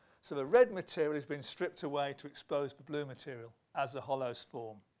 So the red material has been stripped away to expose the blue material as the hollows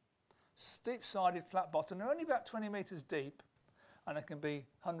form. Steep-sided, flat bottom. They're only about 20 metres deep, and they can be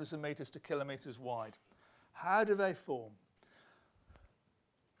hundreds of metres to kilometres wide. How do they form?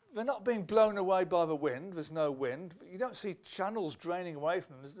 They're not being blown away by the wind. There's no wind. But you don't see channels draining away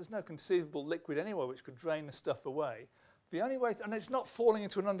from them. There's no conceivable liquid anywhere which could drain the stuff away. The only way, and it's not falling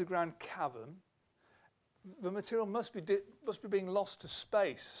into an underground cavern. The material must be being lost to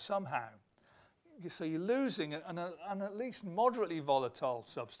space somehow. So you're losing an at least moderately volatile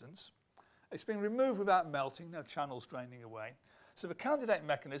substance. It's being removed without melting, no channels draining away. So the candidate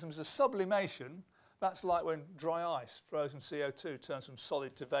mechanism is a sublimation. That's like when dry ice, frozen CO2, turns from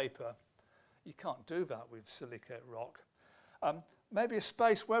solid to vapour. You can't do that with silicate rock. Maybe a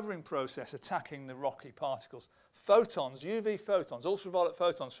space weathering process attacking the rocky particles. Photons, UV photons, ultraviolet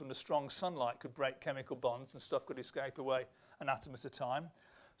photons from the strong sunlight could break chemical bonds and stuff could escape away an atom at a time.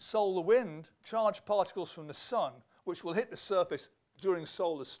 Solar wind, charged particles from the sun, which will hit the surface during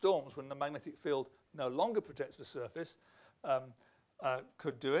solar storms when the magnetic field no longer protects the surface,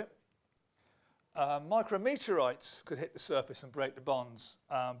 could do it. Micrometeorites could hit the surface and break the bonds,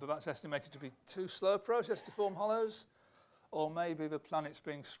 but that's estimated to be too slow a process to form hollows, or maybe the planet's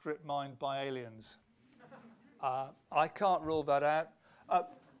being strip mined by aliens. I can't rule that out.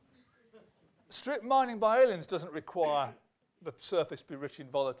 Strip mining by aliens doesn't require the surface be rich in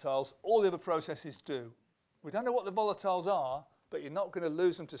volatiles. All the other processes do. We don't know what the volatiles are, but you're not going to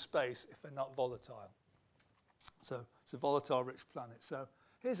lose them to space if they're not volatile. So it's a volatile-rich planet. So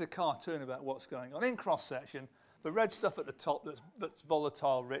here's a cartoon about what's going on. In cross-section, the red stuff at the top that's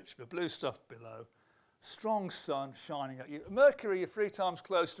volatile-rich, the blue stuff below. Strong sun shining at you. Mercury, you're 3 times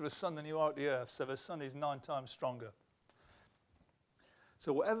closer to the sun than you are at the Earth, so the sun is 9 times stronger.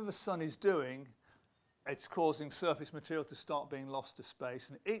 So whatever the sun is doing, it's causing surface material to start being lost to space,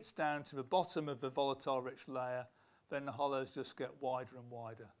 and it eats down to the bottom of the volatile-rich layer. Then the hollows just get wider and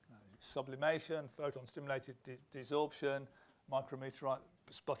wider. Sublimation, photon-stimulated desorption, micrometeorite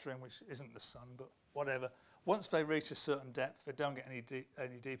sputtering, which isn't the sun, but whatever. Once they reach a certain depth, they don't get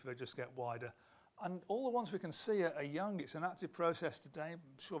any deeper, they just get wider. And all the ones we can see are young. It's an active process today. I'm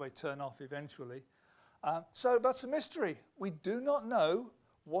sure they turn off eventually. So that's a mystery. We do not know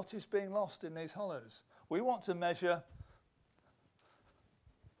what is being lost in these hollows. We want to measure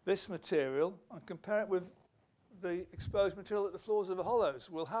this material and compare it with the exposed material at the floors of the hollows.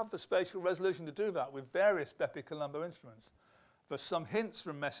 We'll have the spatial resolution to do that with various Bepi-Colombo instruments. There's some hints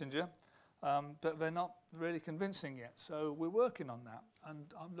from MESSENGER, but they're not really convincing yet. So we're working on that.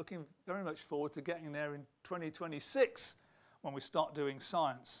 And I'm looking very much forward to getting there in 2026 when we start doing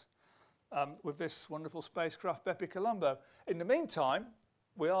science with this wonderful spacecraft Bepi-Colombo. In the meantime,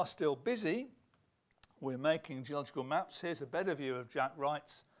 we are still busy. We're making geological maps. Here's a better view of Jack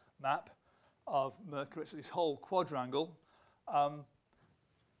Wright's map of Mercury. It's this whole quadrangle.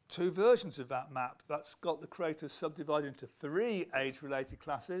 2 versions of that map. That's got the craters subdivided into 3 age-related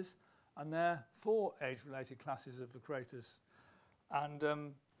classes, and there are 4 age-related classes of the craters.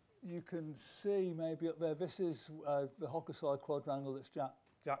 And you can see maybe up there, this is the Hokusai quadrangle that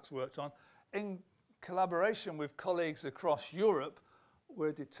Jack's worked on. In collaboration with colleagues across Europe,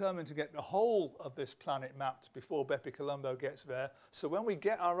 we're determined to get the whole of this planet mapped before Bepi-Colombo gets there. So when we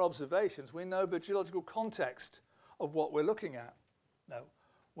get our observations, we know the geological context of what we're looking at. Now,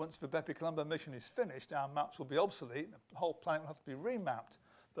 once the Bepi-Colombo mission is finished, our maps will be obsolete. The whole planet will have to be remapped.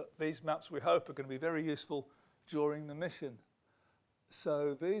 But these maps, we hope, are going to be very useful during the mission.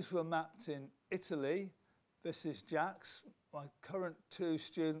 So these were mapped in Italy. This is Jack's. My current 2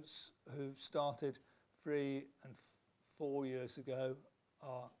 students who started 3 and 4 years ago,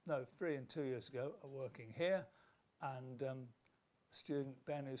 3 and 2 years ago, are working here. And student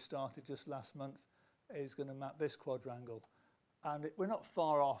Ben, who started just last month, is going to map this quadrangle. And we're not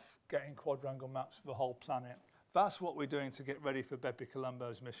far off getting quadrangle maps for the whole planet. That's what we're doing to get ready for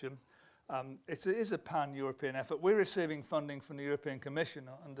Bepi-Colombo's mission. It is a pan-European effort. We're receiving funding from the European Commission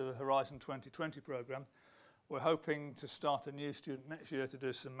under the Horizon 2020 programme. We're hoping to start a new student next year to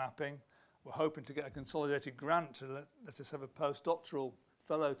do some mapping. We're hoping to get a consolidated grant to let us have a postdoctoral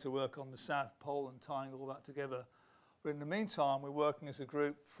fellow to work on the South Pole and tying all that together. But in the meantime, we're working as a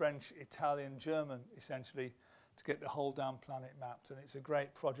group, French, Italian, German, essentially, to get the whole damn planet mapped. And it's a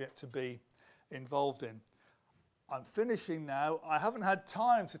great project to be involved in. I'm finishing now. I haven't had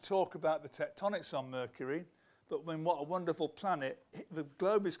time to talk about the tectonics on Mercury, but what a wonderful planet. The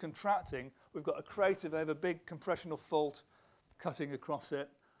globe is contracting. We've got a crater, they have a big compressional fault cutting across it,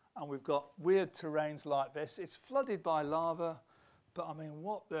 and we've got weird terrains like this. It's flooded by lava, but I mean,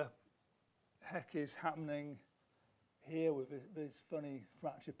 what the heck is happening here with these funny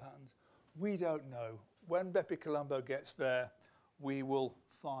fracture patterns? We don't know. When Bepi Colombo gets there, we will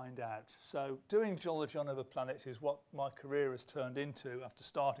find out. So doing geology on other planets is what my career has turned into after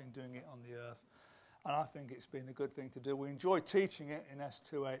starting doing it on the Earth. And I think it's been a good thing to do. We enjoy teaching it in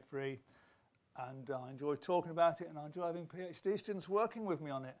S283, and I enjoy talking about it, and I enjoy having PhD students working with me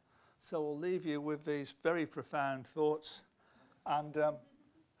on it. So I'll leave you with these very profound thoughts and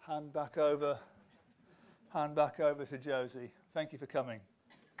hand back over to Josie. Thank you for coming.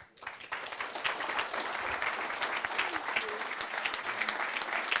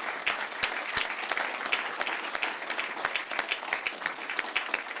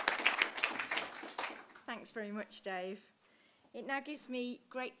 Thanks very much, Dave. It now gives me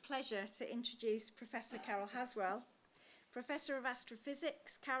great pleasure to introduce Professor Carole Haswell. Professor of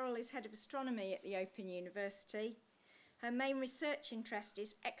Astrophysics, Carole is Head of Astronomy at the Open University. Her main research interest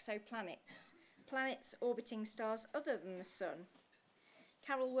is exoplanets, planets orbiting stars other than the Sun.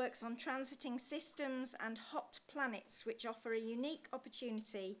 Carole works on transiting systems and hot planets, which offer a unique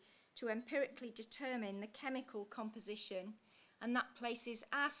opportunity to empirically determine the chemical composition, and that places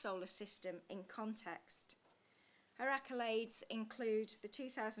our solar system in context. Her accolades include the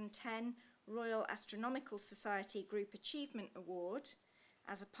 2010 Royal Astronomical Society Group Achievement Award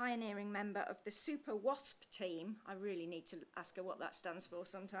as a pioneering member of the Super WASP team. I really need to ask her what that stands for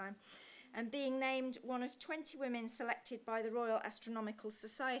sometime. And being named one of 20 women selected by the Royal Astronomical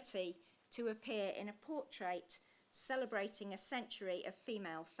Society to appear in a portrait celebrating a century of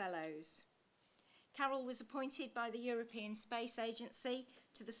female fellows. Carole was appointed by the European Space Agency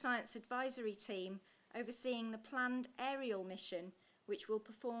to the Science Advisory Team overseeing the planned aerial mission which will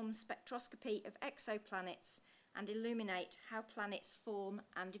perform spectroscopy of exoplanets and illuminate how planets form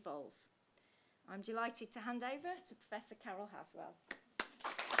and evolve. I'm delighted to hand over to Professor Carole Haswell.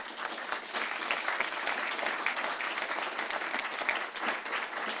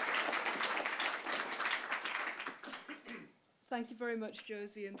 Thank you very much,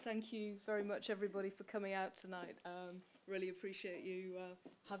 Josie, and thank you very much, everybody, for coming out tonight. Really appreciate you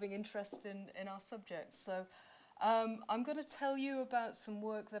having interest in our subject. So I'm going to tell you about some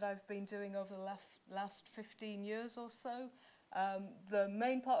work that I've been doing over the last 15 years or so. The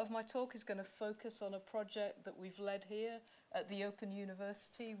main part of my talk is going to focus on a project that we've led here at the Open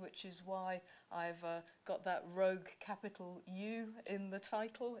University, which is why I've got that rogue capital U in the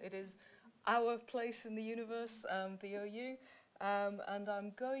title. It is our place in the universe, the OU. And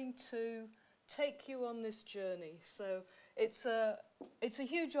I'm going to take you on this journey. So it's a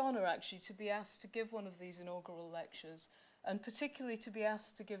huge honor, actually, to be asked to give one of these inaugural lectures, and particularly to be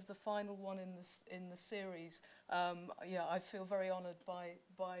asked to give the final one in the series. Yeah, I feel very honored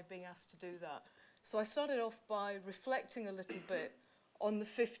by being asked to do that. So I started off by reflecting a little bit on the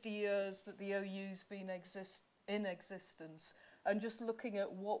 50 years that the OU's been in existence, and just looking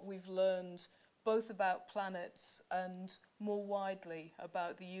at what we've learned both about planets and more widely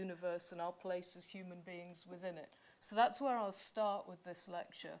about the universe and our place as human beings within it. So that's where I'll start with this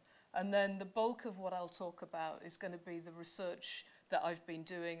lecture. And then the bulk of what I'll talk about is going to be the research that I've been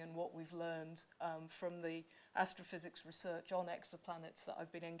doing and what we've learned from the astrophysics research on exoplanets that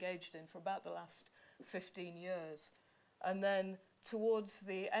I've been engaged in for about the last 15 years. And then towards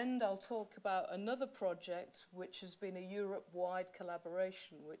the end, I'll talk about another project which has been a Europe-wide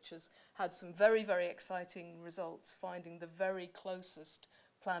collaboration, which has had some very, very exciting results, finding the very closest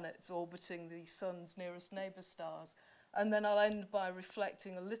planets orbiting the Sun's nearest neighbour stars. And then I'll end by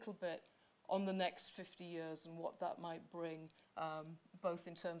reflecting a little bit on the next 50 years and what that might bring, both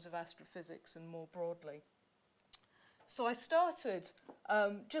in terms of astrophysics and more broadly. So I started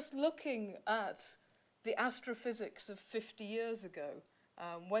just looking at the astrophysics of 50 years ago,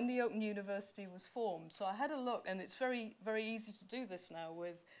 when the Open University was formed. So I had a look, and it's very, very easy to do this now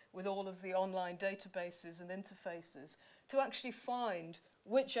with all of the online databases and interfaces, to actually find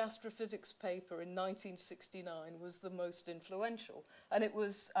which astrophysics paper in 1969 was the most influential. And it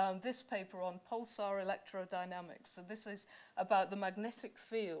was this paper on pulsar electrodynamics. So this is about the magnetic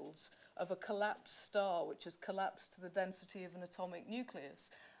fields of a collapsed star, which has collapsed to the density of an atomic nucleus.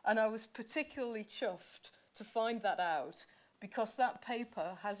 And I was particularly chuffed to find that out, because that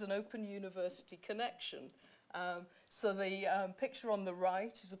paper has an Open University connection. So the picture on the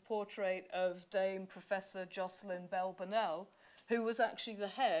right is a portrait of Dame Professor Jocelyn Bell-Burnell, who was actually the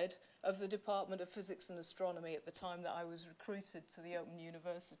head of the Department of Physics and Astronomy at the time that I was recruited to the Open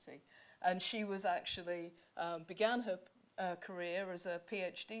University. And she was actually, began her career as a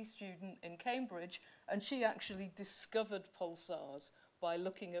PhD student in Cambridge, and she actually discovered pulsars by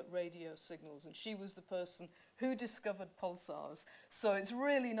looking at radio signals, and she was the person who discovered pulsars. So it's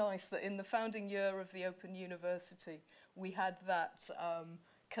really nice that in the founding year of the Open University, we had that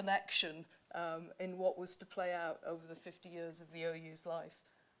connection in what was to play out over the 50 years of the OU's life.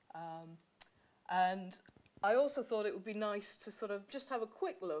 And I also thought it would be nice to sort of just have a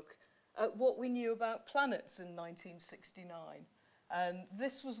quick look at what we knew about planets in 1969. And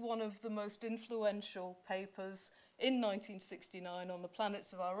this was one of the most influential papers in 1969 on the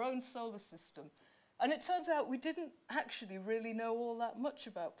planets of our own solar system. And it turns out we didn't actually really know all that much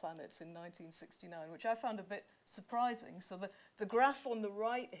about planets in 1969, which I found a bit surprising. So the graph on the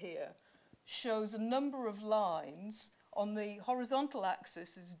right here shows a number of lines. On the horizontal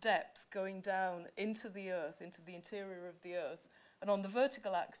axis is depth going down into the Earth, into the interior of the Earth. And on the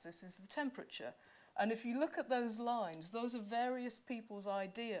vertical axis is the temperature. And if you look at those lines, those are various people's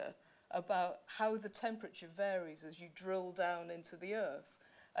idea about how the temperature varies as you drill down into the Earth.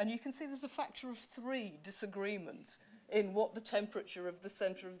 And you can see there's a factor of 3 disagreement in what the temperature of the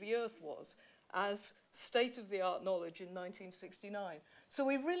center of the Earth was as state-of-the-art knowledge in 1969. So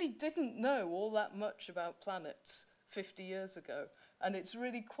we really didn't know all that much about planets 50 years ago. And it's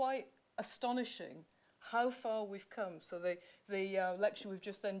really quite astonishing how far we've come. So the lecture we've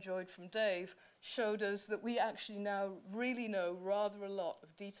just enjoyed from Dave showed us that we actually now really know rather a lot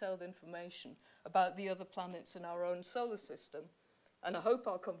of detailed information about the other planets in our own solar system. And I hope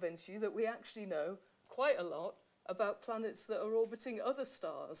I'll convince you that we actually know quite a lot about planets that are orbiting other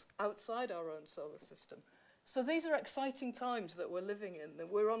stars outside our own solar system. So these are exciting times that we're living in, and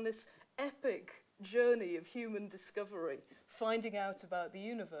we're on this epic journey of human discovery, finding out about the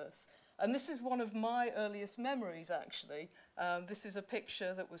universe. And this is one of my earliest memories, actually. This is a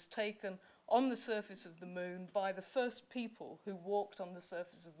picture that was taken on the surface of the moon by the first people who walked on the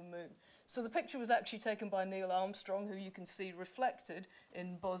surface of the moon. So the picture was actually taken by Neil Armstrong, who you can see reflected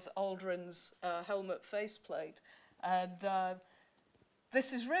in Buzz Aldrin's helmet faceplate. And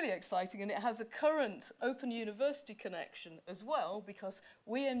this is really exciting, and it has a current Open University connection as well, because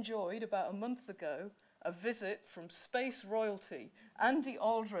we enjoyed about a month ago a visit from space royalty. Andy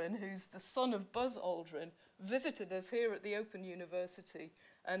Aldrin, who's the son of Buzz Aldrin, visited us here at the Open University,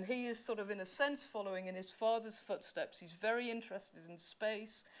 and he is sort of, in a sense, following in his father's footsteps. He's very interested in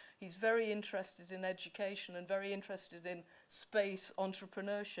space, he's very interested in education, and very interested in space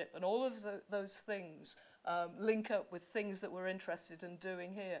entrepreneurship, and all of those things link up with things that we're interested in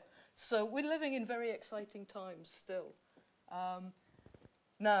doing here. So we're living in very exciting times still.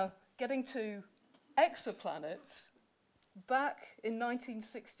 Now, getting to exoplanets, back in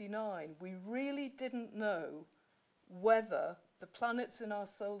 1969, we really didn't know whether the planets in our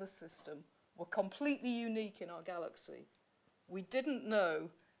solar system were completely unique in our galaxy. We didn't know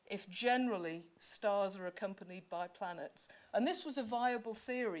if generally stars are accompanied by planets. And this was a viable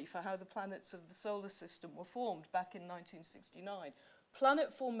theory for how the planets of the solar system were formed back in 1969.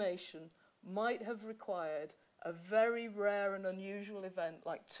 Planet formation might have required a very rare and unusual event,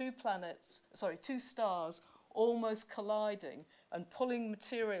 like two stars almost colliding and pulling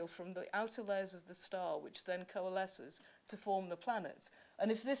material from the outer layers of the star, which then coalesces to form the planets. And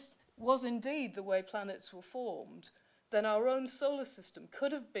if this was indeed the way planets were formed, then our own solar system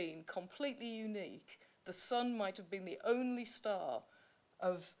could have been completely unique. The sun might have been the only star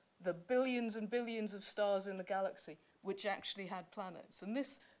of the billions and billions of stars in the galaxy which actually had planets. And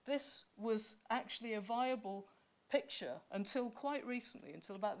this was actually a viable picture until quite recently,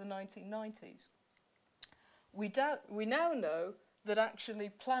 until about the 1990s. We now know that actually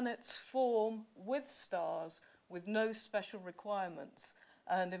planets form with stars with no special requirements.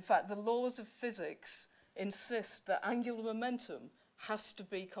 And in fact, the laws of physics insist that angular momentum has to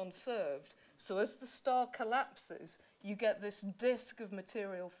be conserved. So as the star collapses, you get this disk of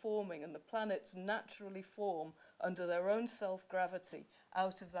material forming, and the planets naturally form under their own self-gravity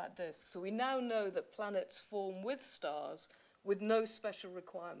out of that disk. So we now know that planets form with stars with no special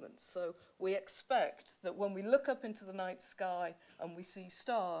requirements. So we expect that when we look up into the night sky and we see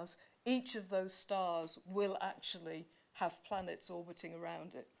stars, each of those stars will actually have planets orbiting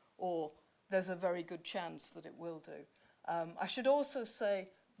around it, or there's a very good chance that it will do. I should also say,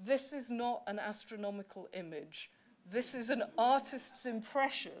 this is not an astronomical image. This is an artist's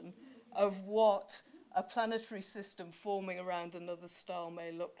impression of what a planetary system forming around another star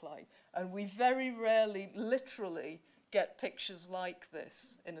may look like. And we very rarely, literally, get pictures like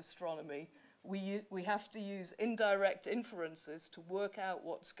this in astronomy. We have to use indirect inferences to work out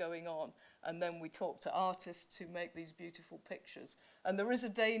what's going on, and then we talk to artists who make these beautiful pictures. And there is a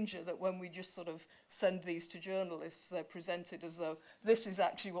danger that when we just sort of send these to journalists, they're presented as though this is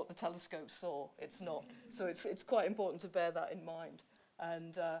actually what the telescope saw. It's not. So it's quite important to bear that in mind.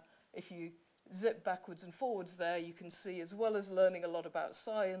 And if you zip backwards and forwards there, you can see, as well as learning a lot about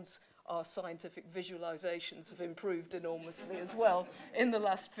science, our scientific visualizations have improved enormously as well in the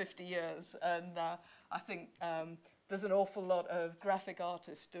last 50 years. And I think there's an awful lot of graphic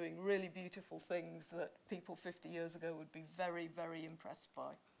artists doing really beautiful things that people 50 years ago would be very, very impressed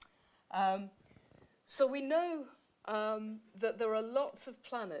by. So we know that there are lots of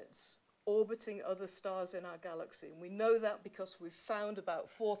planets orbiting other stars in our galaxy. And we know that because we've found about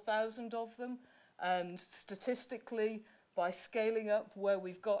 4,000 of them. And statistically, by scaling up where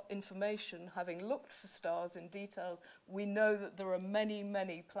we've got information, having looked for stars in detail, we know that there are many,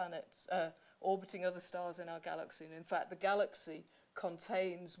 many planets orbiting other stars in our galaxy. And in fact, the galaxy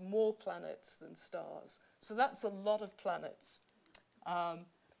contains more planets than stars. So that's a lot of planets.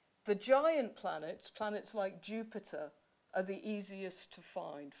 The giant planets, planets like Jupiter, are the easiest to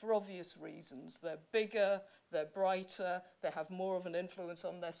find for obvious reasons. They're bigger, they're brighter, they have more of an influence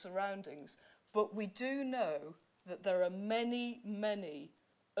on their surroundings. But we do know that there are many, many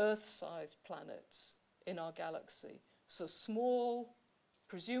Earth-sized planets in our galaxy. So small,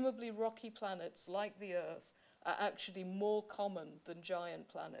 presumably rocky planets like the Earth are actually more common than giant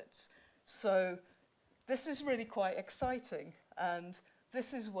planets. So this is really quite exciting, and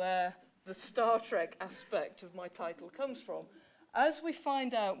this is where the Star Trek aspect of my title comes from. As we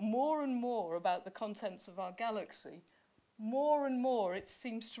find out more and more about the contents of our galaxy, more and more it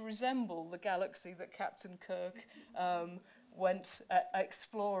seems to resemble the galaxy that Captain Kirk went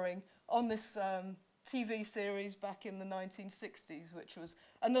exploring on this TV series back in the 1960s, which was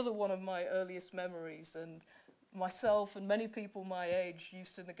another one of my earliest memories. And myself and many people my age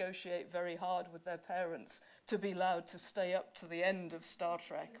used to negotiate very hard with their parents to be allowed to stay up to the end of Star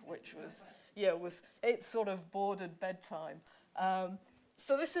Trek, which was, it sort of bordered bedtime.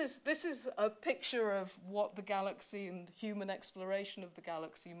 So this is a picture of what the galaxy and human exploration of the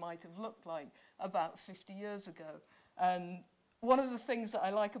galaxy might have looked like about 50 years ago. And one of the things that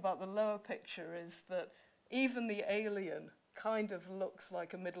I like about the lower picture is that even the alien kind of looks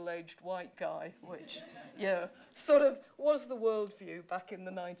like a middle-aged white guy, which, sort of was the worldview back in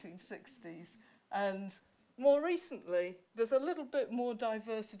the 1960s. And more recently, there's a little bit more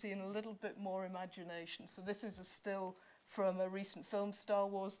diversity and a little bit more imagination. So this is a still from a recent film, Star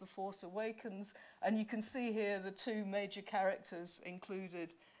Wars: The Force Awakens, and you can see here the two major characters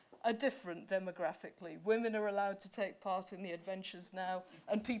included are different demographically. Women are allowed to take part in the adventures now,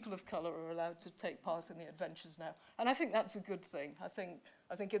 and people of colour are allowed to take part in the adventures now. And I think that's a good thing. I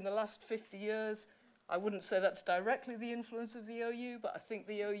think in the last 50 years, I wouldn't say that's directly the influence of the OU, but I think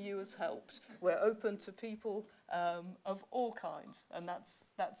the OU has helped. We're open to people of all kinds, and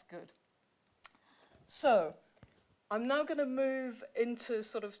that's good. So I'm now going to move into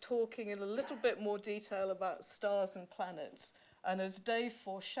sort of talking in a little bit more detail about stars and planets. And as Dave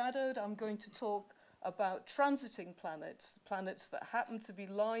foreshadowed, I'm going to talk about transiting planets, planets that happen to be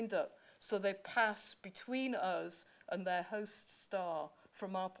lined up so they pass between us and their host star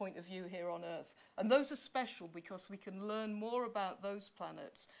from our point of view here on Earth. And those are special because we can learn more about those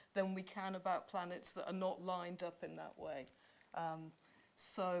planets than we can about planets that are not lined up in that way.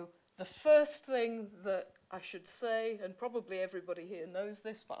 So the first thing that I should say, and probably everybody here knows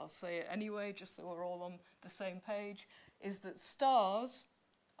this, but I'll say it anyway, just so we're all on the same page, is that stars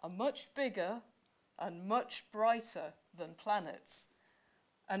are much bigger and much brighter than planets.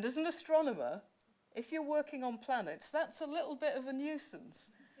 And as an astronomer, if you're working on planets, that's a little bit of a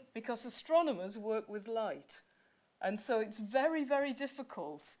nuisance because astronomers work with light. And so it's very, very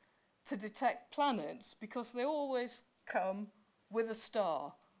difficult to detect planets because they always come with a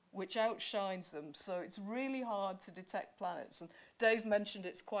star which outshines them. So it's really hard to detect planets. And Dave mentioned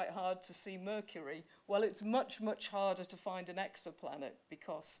it's quite hard to see Mercury. Well, it's much, much harder to find an exoplanet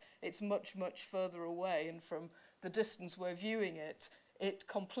because it's much, much further away. And from the distance we're viewing it, it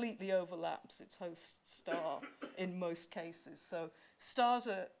completely overlaps its host star in most cases. So stars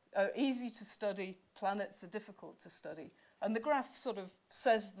are easy to study, planets are difficult to study. And the graph sort of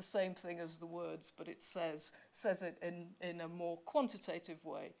says the same thing as the words, but it says it in a more quantitative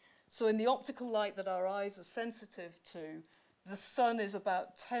way. So in the optical light that our eyes are sensitive to, the sun is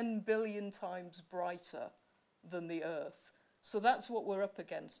about 10 billion times brighter than the Earth. So that's what we're up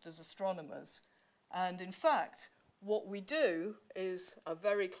against as astronomers. And in fact, what we do is a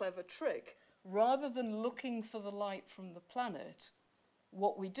very clever trick. Rather than looking for the light from the planet,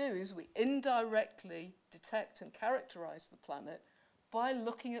 what we do is we indirectly detect and characterize the planet by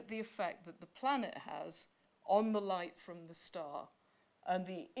looking at the effect that the planet has on the light from the star. And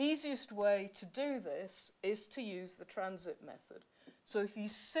the easiest way to do this is to use the transit method. So if you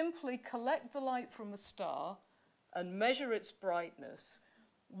simply collect the light from a star and measure its brightness,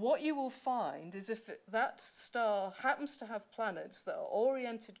 what you will find is if that star happens to have planets that are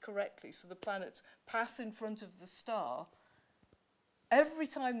oriented correctly, so the planets pass in front of the star, every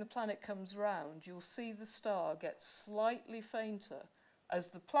time the planet comes round, you'll see the star get slightly fainter as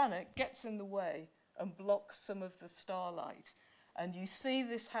the planet gets in the way and blocks some of the starlight. And you see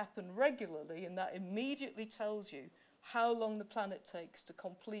this happen regularly, and that immediately tells you how long the planet takes to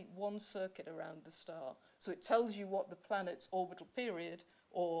complete one circuit around the star. So it tells you what the planet's orbital period,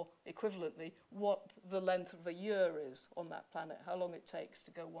 or equivalently, what the length of a year is on that planet, how long it takes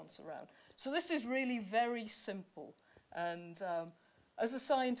to go once around. So this is really very simple. And as a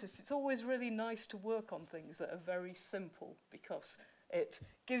scientist, it's always really nice to work on things that are very simple, because it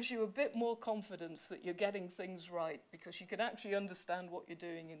gives you a bit more confidence that you're getting things right, because you can actually understand what you're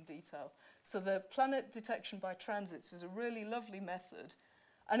doing in detail. So the planet detection by transits is a really lovely method,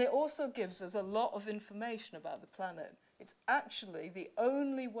 and it also gives us a lot of information about the planet. It's actually the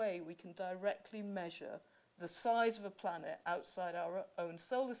only way we can directly measure the size of a planet outside our own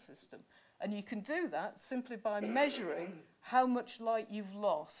solar system. And you can do that simply by measuring how much light you've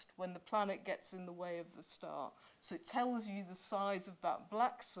lost when the planet gets in the way of the star. So it tells you the size of that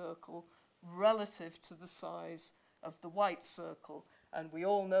black circle relative to the size of the white circle. And we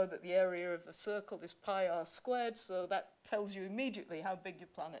all know that the area of a circle is pi r squared, so that tells you immediately how big your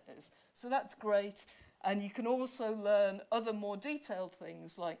planet is. So that's great. And you can also learn other more detailed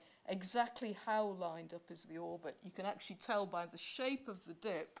things, like exactly how lined up is the orbit. You can actually tell by the shape of the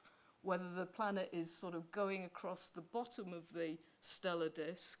dip whether the planet is sort of going across the bottom of the stellar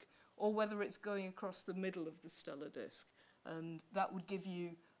disk or whether it's going across the middle of the stellar disk. And that would give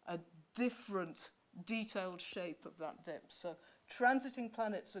you a different detailed shape of that dip. So transiting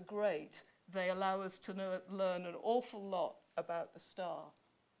planets are great. They allow us to learn an awful lot about the star,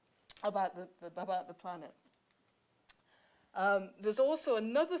 about the planet. There's also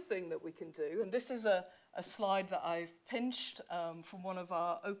another thing that we can do, and this is a slide that I've pinched from one of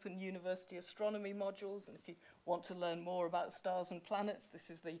our Open University Astronomy modules, and if you want to learn more about stars and planets, this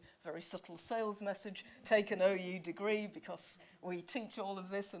is the very subtle sales message: take an OU degree, because we teach all of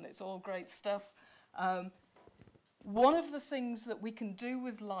this and it's all great stuff. One of the things that we can do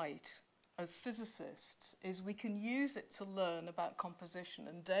with light as physicists is we can use it to learn about composition,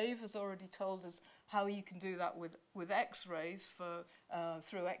 and Dave has already told us how you can do that with X-rays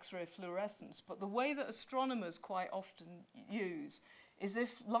through X-ray fluorescence. But the way that astronomers quite often use is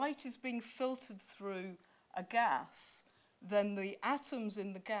if light is being filtered through a gas, then the atoms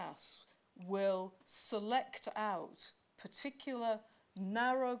in the gas will select out particular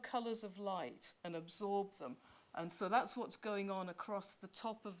narrow colours of light and absorb them. And so that's what's going on across the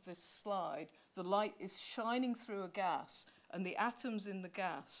top of this slide. The light is shining through a gas, and the atoms in the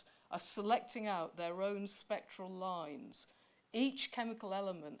gas are selecting out their own spectral lines. Each chemical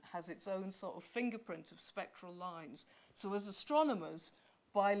element has its own sort of fingerprint of spectral lines. So as astronomers,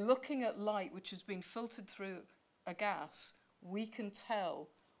 by looking at light which has been filtered through a gas, we can tell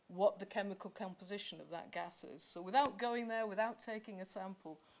what the chemical composition of that gas is. So without going there, without taking a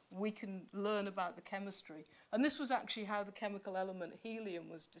sample, we can learn about the chemistry. And this was actually how the chemical element helium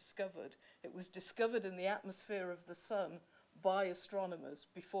was discovered. It was discovered in the atmosphere of the sun by astronomers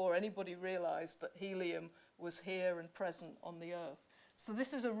before anybody realized that helium was here and present on the Earth. So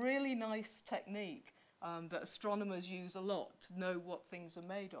this is a really nice technique that astronomers use a lot to know what things are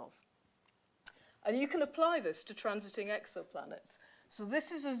made of. And you can apply this to transiting exoplanets. So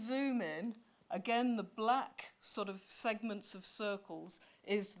this is a zoom in. Again, the black sort of segments of circles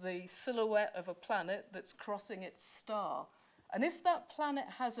is the silhouette of a planet that's crossing its star. And if that planet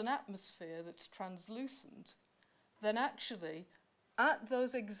has an atmosphere that's translucent, then actually, at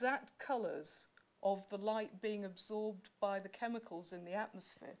those exact colours of the light being absorbed by the chemicals in the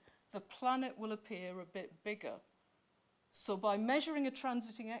atmosphere, the planet will appear a bit bigger. So by measuring a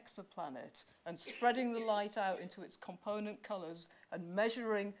transiting exoplanet and spreading the light out into its component colors and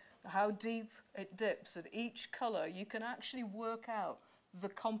measuring how deep it dips at each color, you can actually work out the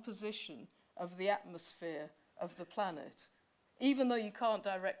composition of the atmosphere of the planet, even though you can't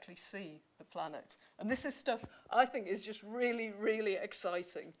directly see the planet. And this is stuff I think is just really, really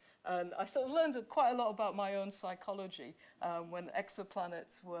exciting. And I sort of learned quite a lot about my own psychology when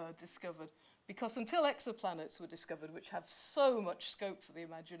exoplanets were discovered. Because until exoplanets were discovered, which have so much scope for the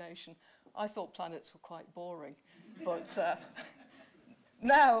imagination, I thought planets were quite boring. But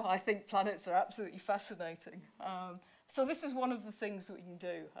now I think planets are absolutely fascinating. So this is one of the things that we can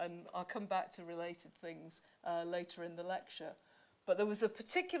do, and I'll come back to related things later in the lecture. But there was a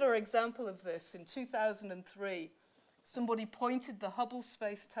particular example of this in 2003. Somebody pointed the Hubble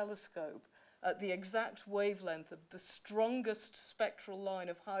Space Telescope at the exact wavelength of the strongest spectral line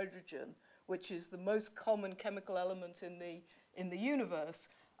of hydrogen, which is the most common chemical element in the universe.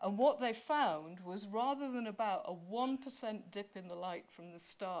 And what they found was, rather than about a 1% dip in the light from the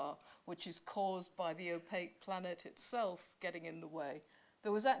star, which is caused by the opaque planet itself getting in the way,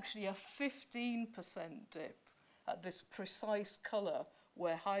 there was actually a 15% dip at this precise color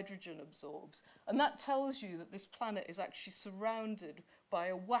where hydrogen absorbs. And that tells you that this planet is actually surrounded by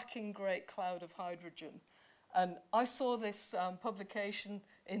a whacking great cloud of hydrogen. And I saw this publication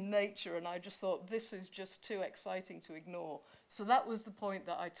in Nature, and I just thought, this is just too exciting to ignore. So that was the point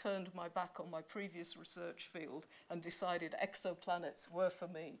that I turned my back on my previous research field and decided exoplanets were for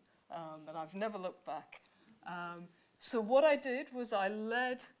me. And I've never looked back. So what I did was I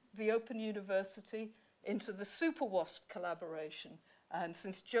led the Open University into the SuperWASP collaboration. And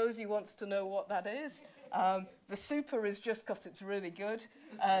since Josie wants to know what that is, the super is just because it's really good.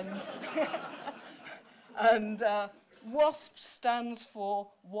 And WASP stands for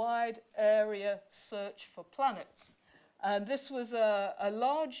Wide Area Search for Planets. And this was a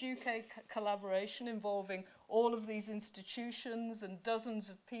large UK collaboration involving all of these institutions and dozens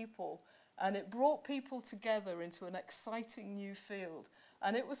of people. And it brought people together into an exciting new field.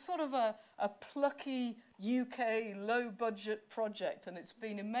 And it was sort of a plucky UK low-budget project, and it's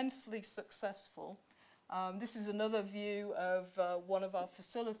been immensely successful. This is another view of one of our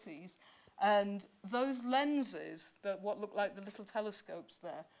facilities. And those lenses, what look like the little telescopes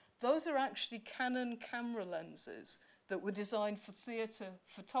there, those are actually Canon camera lenses that were designed for theatre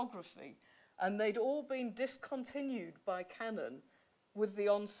photography. And they'd all been discontinued by Canon with the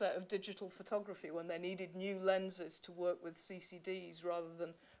onset of digital photography, when they needed new lenses to work with CCDs rather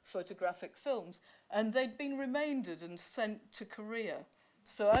than photographic films. And they'd been remaindered and sent to Korea.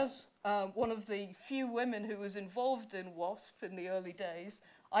 So as one of the few women who was involved in WASP in the early days,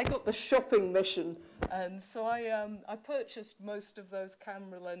 I got the shopping mission. And so I purchased most of those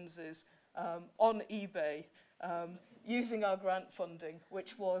camera lenses on eBay using our grant funding,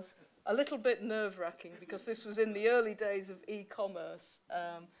 which was a little bit nerve-wracking because this was in the early days of e-commerce.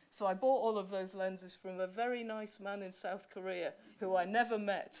 So I bought all of those lenses from a very nice man in South Korea who I never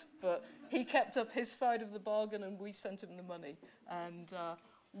met, but he kept up his side of the bargain and we sent him the money. And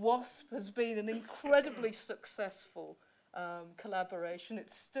WASP has been an incredibly successful collaboration.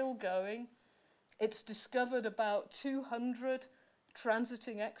 It's still going. It's discovered about 200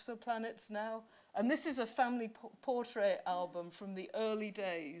 transiting exoplanets now. And this is a family portrait album from the early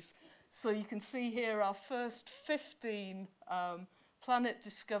days. So you can see here our first 15 planet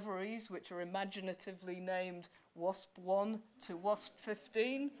discoveries, which are imaginatively named WASP-1 to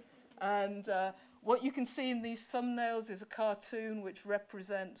WASP-15. And what you can see in these thumbnails is a cartoon which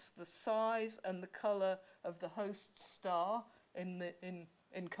represents the size and the color of the host star in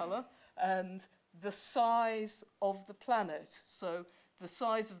color, and the size of the planet. So the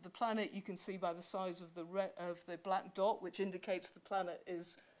size of the planet you can see by the size of the black dot, which indicates the planet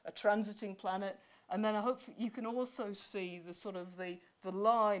is a transiting planet. And then I hope you can also see the sort of the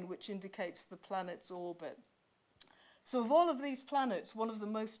line which indicates the planet's orbit. So of all of these planets, one of the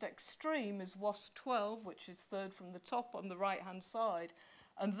most extreme is WASP-12, which is third from the top on the right-hand side.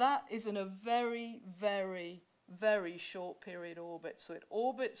 And that is in a very, very, very short period orbit. So it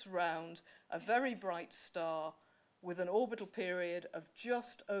orbits round a very bright star with an orbital period of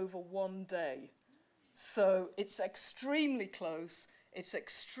just over 1 day. So it's extremely close, it's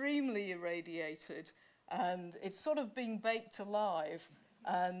extremely irradiated, and it's sort of being baked alive.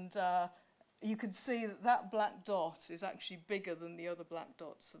 And you can see that that black dot is actually bigger than the other black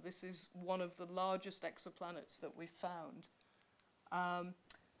dots. So this is one of the largest exoplanets that we've found.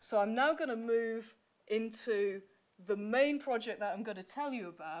 So I'm now going to move into the main project that I'm going to tell you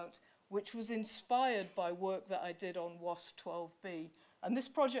about, which was inspired by work that I did on WASP-12b. And this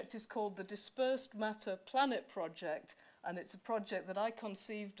project is called the Dispersed Matter Planet Project. and it's a project that I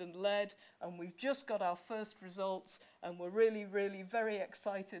conceived and led, and we've just got our first results, and we're really, really very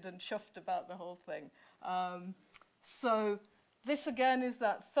excited and chuffed about the whole thing. So this again is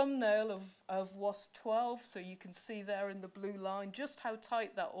that thumbnail of WASP-12, so you can see there in the blue line just how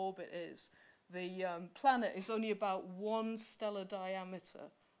tight that orbit is. The planet is only about 1 stellar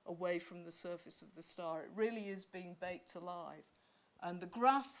diameter away from the surface of the star. It really is being baked alive. And the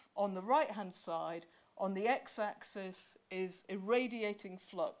graph on the right-hand side, on the x-axis, is irradiating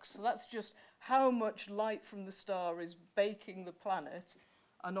flux. So that's just how much light from the star is baking the planet.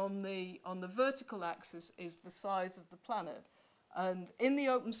 And on the vertical axis is the size of the planet. And in the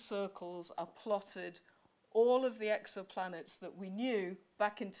open circles are plotted all of the exoplanets that we knew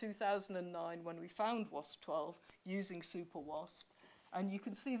back in 2009 when we found WASP-12 using SuperWASP. And you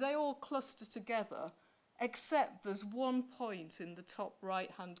can see they all cluster together, except there's one point in the top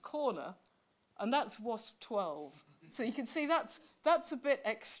right-hand corner, and that's WASP-12. So you can see that's a bit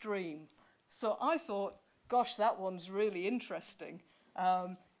extreme. So I thought, gosh, that one's really interesting.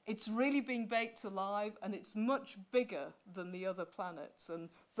 It's really being baked alive, and it's much bigger than the other planets. And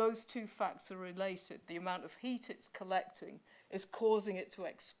those two facts are related. The amount of heat it's collecting is causing it to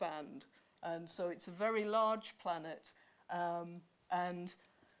expand. And so it's a very large planet. And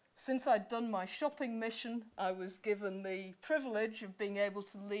since I'd done my shopping mission, I was given the privilege of being able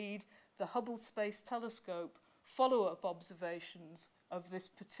to lead the Hubble Space Telescope follow-up observations of this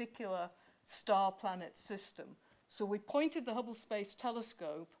particular star-planet system. So we pointed the Hubble Space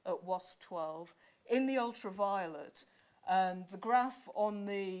Telescope at WASP-12 in the ultraviolet, and the graph on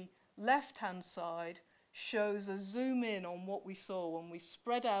the left-hand side shows a zoom in on what we saw when we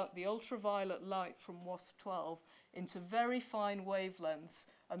spread out the ultraviolet light from WASP-12 into very fine wavelengths,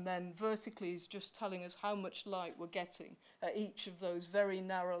 and then vertically is just telling us how much light we're getting at each of those very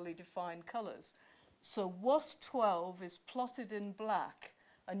narrowly defined colors. So WASP-12 is plotted in black,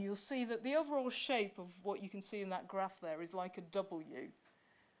 and you'll see that the overall shape of what you can see in that graph there is like a W.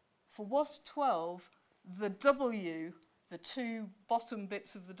 For WASP-12, the W, the two bottom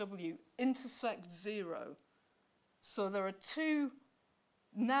bits of the W, intersect 0. So there are two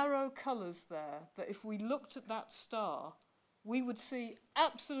narrow colors there that if we looked at that star, we would see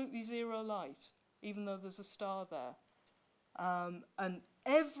absolutely 0 light, even though there's a star there. And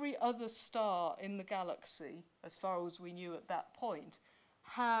every other star in the galaxy, as far as we knew at that point,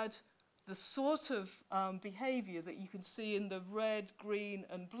 had the sort of behavior that you can see in the red, green,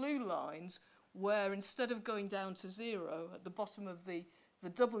 and blue lines, where instead of going down to 0, at the bottom of the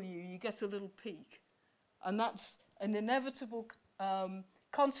W, you get a little peak. And that's an inevitable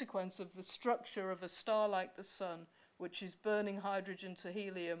consequence of the structure of a star like the Sun, which is burning hydrogen to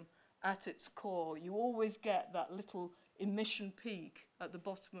helium at its core. You always get that little emission peak at the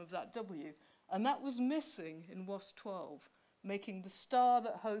bottom of that W. And that was missing in WASP-12, making the star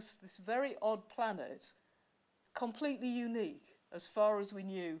that hosts this very odd planet completely unique as far as we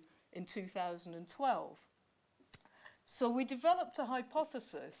knew in 2012. So we developed a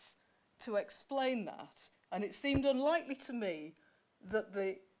hypothesis to explain that, and it seemed unlikely to me that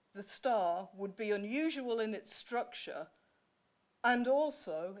the star would be unusual in its structure and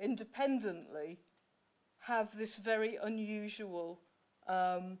also independently have this very unusual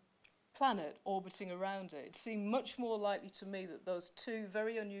planet orbiting around it. It seemed much more likely to me that those two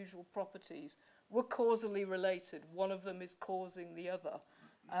very unusual properties were causally related. One of them is causing the other.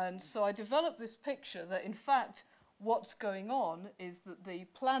 And so I developed this picture that, in fact, what's going on is that the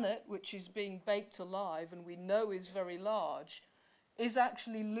planet, which is being baked alive and we know is very large, is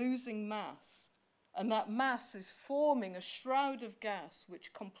actually losing mass. And that mass is forming a shroud of gas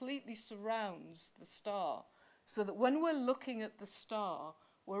which completely surrounds the star. So that when we're looking at the star,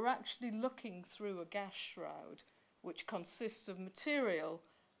 we're actually looking through a gas shroud, which consists of material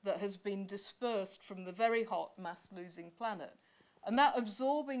that has been dispersed from the very hot mass-losing planet. And that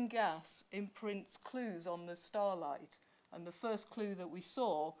absorbing gas imprints clues on the starlight. And the first clue that we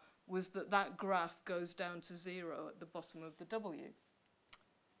saw was that that graph goes down to 0 at the bottom of the W.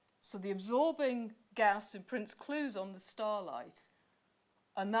 So the absorbing gas imprints clues on the starlight,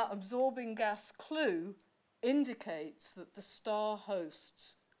 and that absorbing gas clue indicates that the star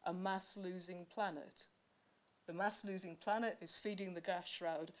hosts a mass-losing planet. The mass-losing planet is feeding the gas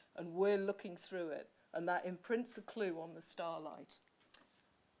shroud, and we're looking through it, and that imprints a clue on the starlight.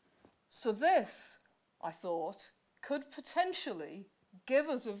 So this, I thought, could potentially give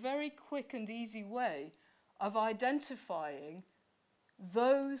us a very quick and easy way of identifying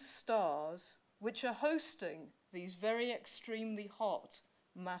those stars which are hosting these very extremely hot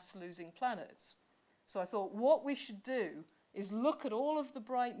mass-losing planets. So I thought what we should do is look at all of the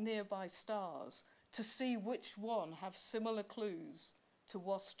bright nearby stars to see which one have similar clues to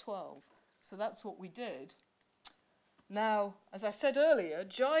WASP-12. So that's what we did. Now, as I said earlier,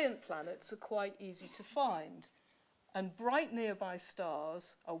 giant planets are quite easy to find, and bright nearby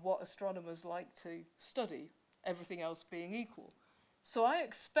stars are what astronomers like to study, everything else being equal. So I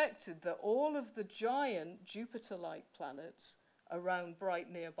expected that all of the giant Jupiter-like planets around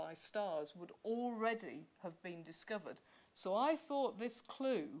bright nearby stars would already have been discovered. So I thought this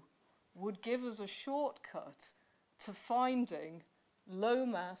clue would give us a shortcut to finding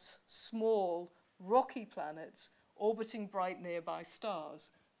low-mass, small, rocky planets orbiting bright nearby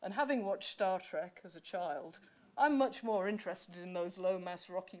stars. And having watched Star Trek as a child, I'm much more interested in those low-mass,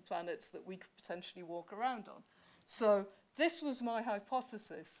 rocky planets that we could potentially walk around on. So this was my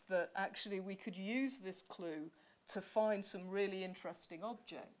hypothesis, that actually we could use this clue to find some really interesting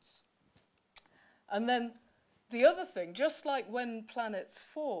objects. And then the other thing, just like when planets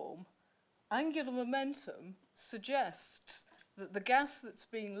form, angular momentum suggests that the gas that's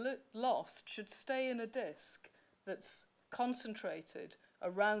being lost should stay in a disk that's concentrated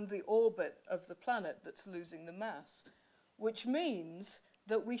around the orbit of the planet that's losing the mass, which means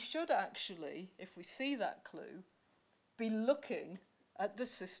that we should actually, if we see that clue, be looking at the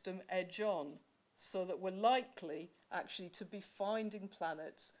system edge-on, so that we're likely actually to be finding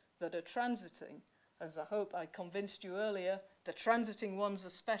planets that are transiting. As I hope I convinced you earlier, the transiting ones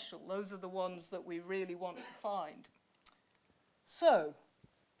are special. Those are the ones that we really want to find. So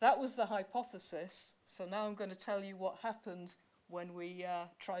that was the hypothesis. So now I'm going to tell you what happened when we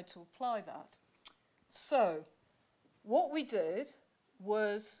tried to apply that. So what we did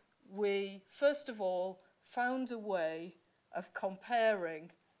was we, first of all, found a way of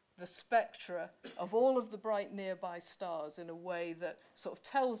comparing the spectra of all of the bright nearby stars in a way that sort of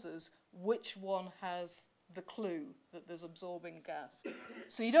tells us which one has the clue that there's absorbing gas.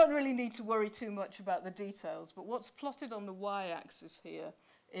 So you don't really need to worry too much about the details, but what's plotted on the y-axis here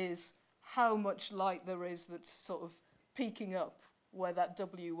is how much light there is that's sort of peaking up where that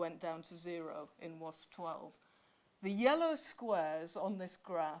W went down to 0 in WASP-12. The yellow squares on this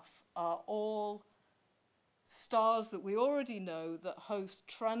graph are all stars that we already know that host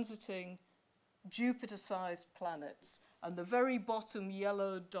transiting Jupiter-sized planets, and the very bottom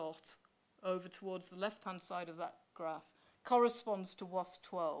yellow dot over towards the left-hand side of that graph corresponds to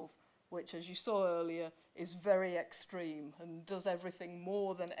WASP-12, which, as you saw earlier, is very extreme and does everything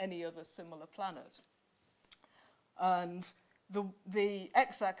more than any other similar planet. And the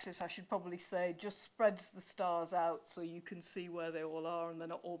x-axis, I should probably say, just spreads the stars out so you can see where they all are, and they're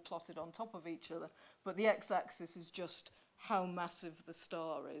not all plotted on top of each other. But the x-axis is just how massive the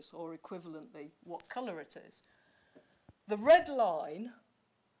star is, or equivalently, what colour it is. The red line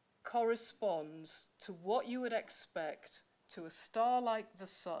corresponds to what you would expect to a star like the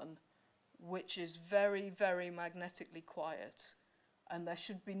Sun, which is very, very magnetically quiet. And there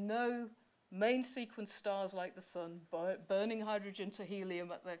should be no main sequence stars like the Sun burning hydrogen to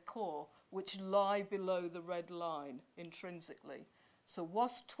helium at their core, which lie below the red line intrinsically. So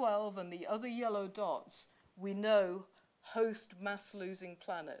WASP-12 and the other yellow dots, we know, host mass-losing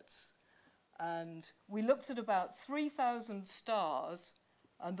planets. And we looked at about 3,000 stars,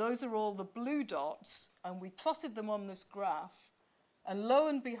 and those are all the blue dots, and we plotted them on this graph, and lo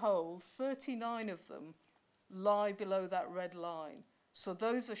and behold, 39 of them lie below that red line. So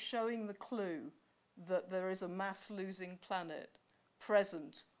those are showing the clue that there is a mass-losing planet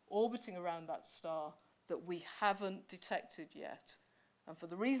present, orbiting around that star, that we haven't detected yet. And for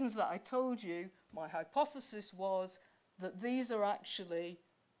the reasons that I told you, my hypothesis was that these are actually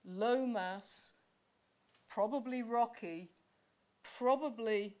low mass, probably rocky,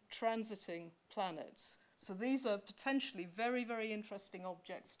 probably transiting planets. So these are potentially very, very interesting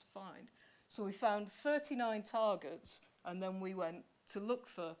objects to find. So we found 39 targets, and then we went to look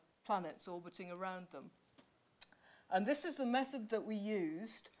for planets orbiting around them. And this is the method that we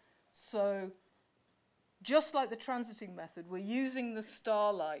used. So just like the transiting method, we're using the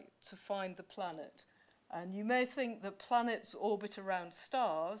starlight to find the planet. And you may think that planets orbit around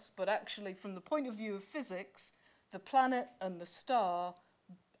stars, but actually from the point of view of physics, the planet and the star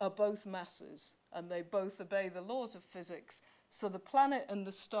are both masses, and they both obey the laws of physics. So the planet and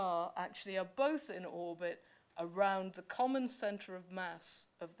the star actually are both in orbit around the common center of mass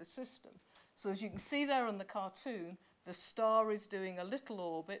of the system. So as you can see there on the cartoon, the star is doing a little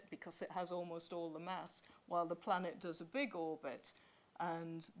orbit because it has almost all the mass, while the planet does a big orbit.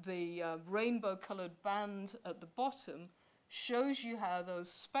 And the rainbow-colored band at the bottom shows you how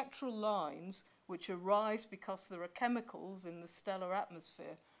those spectral lines, which arise because there are chemicals in the stellar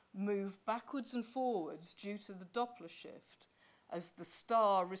atmosphere, move backwards and forwards due to the Doppler shift. as the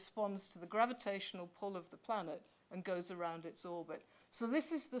star responds to the gravitational pull of the planet and goes around its orbit. So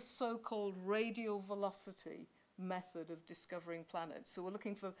this is the so-called radial velocity method of discovering planets. So we're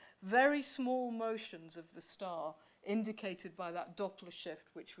looking for very small motions of the star indicated by that Doppler shift,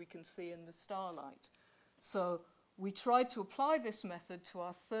 which we can see in the starlight. So we tried to apply this method to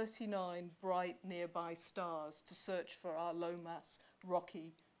our 39 bright nearby stars to search for our low-mass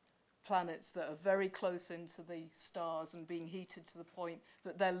rocky planets that are very close into the stars and being heated to the point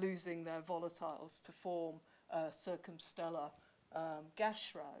that they're losing their volatiles to form a circumstellar gas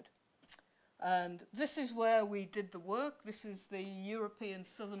shroud. And this is where we did the work. This is the European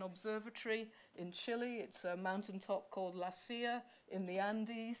Southern Observatory in Chile. It's a mountaintop called La Silla in the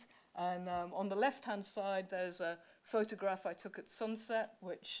Andes. And on the left-hand side, there's a photograph I took at sunset,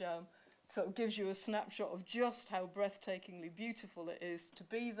 which sort of gives you a snapshot of just how breathtakingly beautiful it is to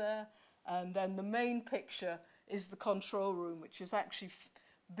be there. And then the main picture is the control room, which has actually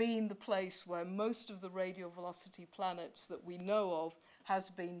been the place where most of the radial velocity planets that we know of has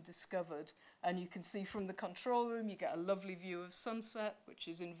been discovered. And you can see from the control room, you get a lovely view of sunset, which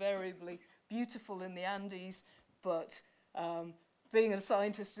is invariably beautiful in the Andes, but being a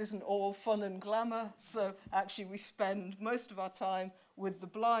scientist isn't all fun and glamour, so actually we spend most of our time with the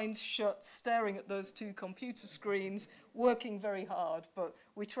blinds shut, staring at those two computer screens, working very hard, but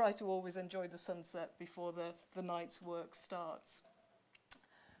we try to always enjoy the sunset before the night's work starts.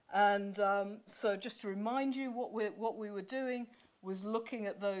 And so just to remind you, what we were doing was looking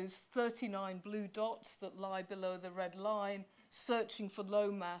at those 39 blue dots that lie below the red line, searching for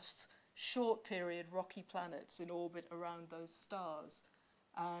low-mass, short-period rocky planets in orbit around those stars.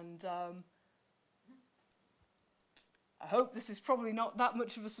 And I hope this is probably not that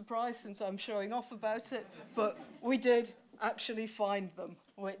much of a surprise since I'm showing off about it, but we did actually find them,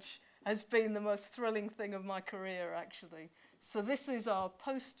 which has been the most thrilling thing of my career, actually. So this is our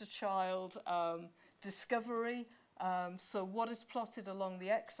poster child discovery. So what is plotted along the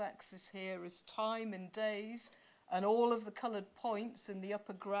x-axis here is time in days, and all of the coloured points in the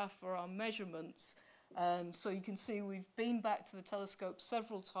upper graph are our measurements. And so you can see we've been back to the telescope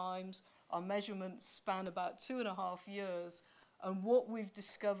several times. Our measurements span about 2.5 years, and what we've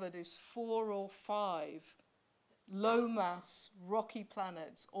discovered is 4 or 5 low-mass rocky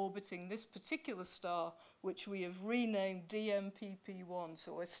planets orbiting this particular star, which we have renamed DMPP1.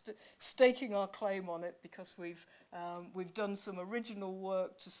 So we're staking our claim on it because we've done some original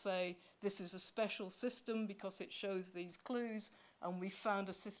work to say this is a special system because it shows these clues, and we found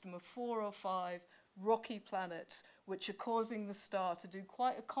a system of 4 or 5 rocky planets which are causing the star to do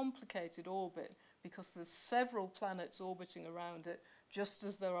quite a complicated orbit because there's several planets orbiting around it, just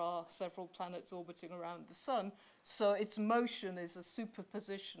as there are several planets orbiting around the sun. So its motion is a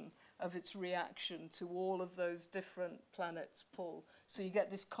superposition of its reaction to all of those different planets' pull. So you get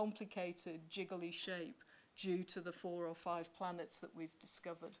this complicated, jiggly shape due to the 4 or 5 planets that we've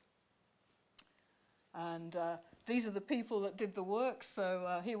discovered. And these are the people that did the work.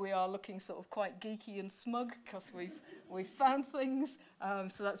 So here we are looking sort of quite geeky and smug because we've found things.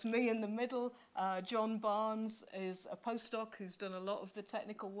 So that's me in the middle. John Barnes is a postdoc who's done a lot of the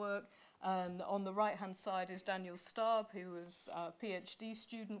technical work. And on the right-hand side is Daniel Starb, who was a PhD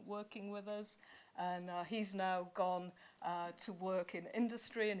student working with us. And he's now gone to work in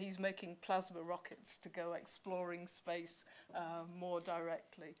industry, and he's making plasma rockets to go exploring space more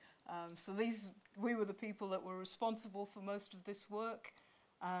directly. So we were the people that were responsible for most of this work.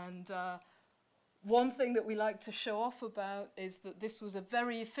 And one thing that we like to show off about is that this was a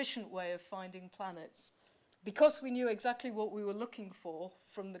very efficient way of finding planets. Because we knew exactly what we were looking for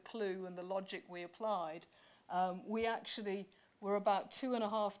from the clue and the logic we applied, we actually were about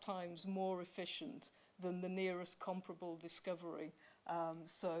 2.5 times more efficient than the nearest comparable discovery.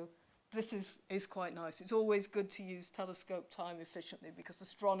 So this is quite nice. It's always good to use telescope time efficiently because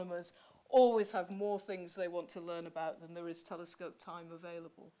astronomers always have more things they want to learn about than there is telescope time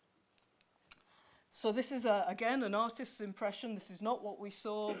available. So this is, again, an artist's impression. This is not what we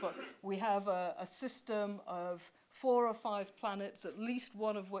saw, but we have a system of 4 or 5 planets, at least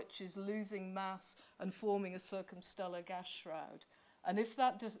one of which is losing mass and forming a circumstellar gas shroud. And if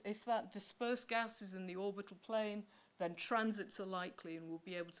that dispersed gas is in the orbital plane, then transits are likely, and we'll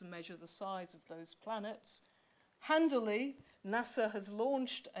be able to measure the size of those planets. Handily, NASA has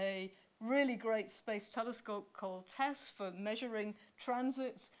launched a really great space telescope called TESS for measuring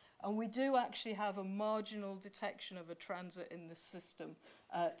transits, and we do actually have a marginal detection of a transit in this system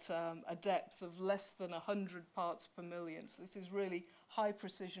at a depth of less than 100 parts per million. So this is really high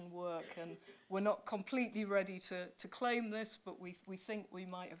precision work, and we're not completely ready to claim this, but we think we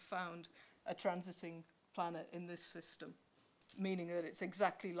might have found a transiting planet in this system. meaning that it's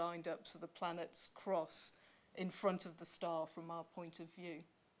exactly lined up so the planets cross in front of the star from our point of view.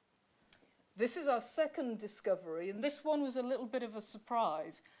 This is our second discovery, and this one was a little bit of a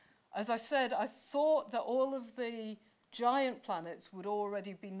surprise. As I said, I thought that all of the giant planets would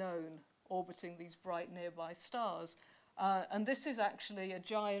already be known orbiting these bright nearby stars. And this is actually a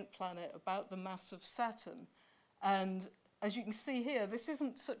giant planet about the mass of Saturn. And as you can see here, this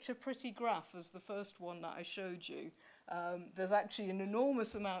isn't such a pretty graph as the first one that I showed you. There's actually an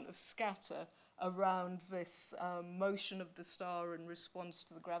enormous amount of scatter around this motion of the star in response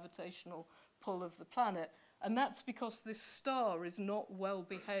to the gravitational pull of the planet. And that's because this star is not well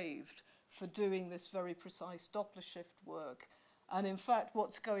behaved for doing this very precise Doppler shift work. And in fact,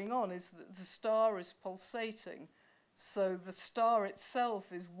 what's going on is that the star is pulsating. So the star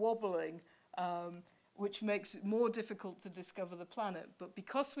itself is wobbling, which makes it more difficult to discover the planet. But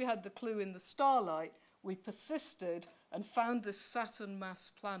because we had the clue in the starlight, we persisted and found this Saturn mass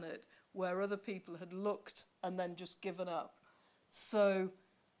planet where other people had looked and then just given up. So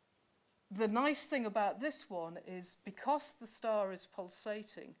the nice thing about this one is because the star is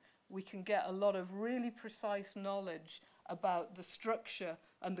pulsating, we can get a lot of really precise knowledge about the structure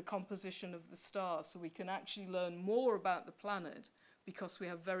and the composition of the star. So we can actually learn more about the planet because we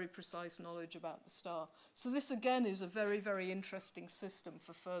have very precise knowledge about the star. So this again is a very, very interesting system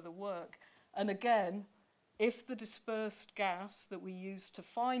for further work. And again, if the dispersed gas that we use to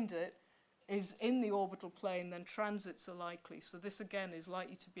find it is in the orbital plane, then transits are likely. So this again is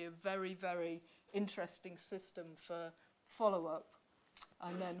likely to be a very, very interesting system for follow-up.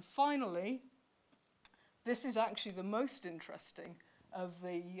 And then finally, this is actually the most interesting of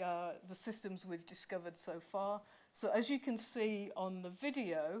the systems we've discovered so far. So as you can see on the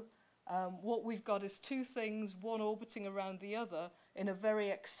video, what we've got is two things, one orbiting around the other in a very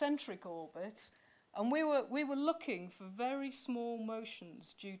eccentric orbit. And we were looking for very small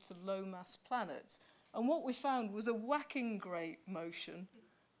motions due to low mass planets. And what we found was a whacking great motion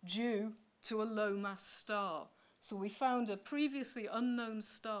due to a low mass star. So we found a previously unknown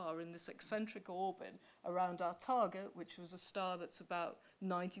star in this eccentric orbit around our target, which was a star that's about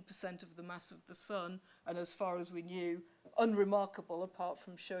 90% of the mass of the Sun, and as far as we knew, unremarkable apart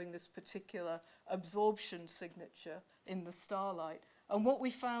from showing this particular absorption signature in the starlight. And what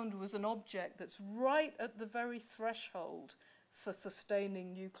we found was an object that's right at the very threshold for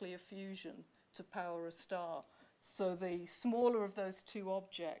sustaining nuclear fusion to power a star. So the smaller of those two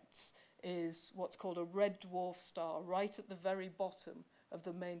objects is what's called a red dwarf star, right at the very bottom of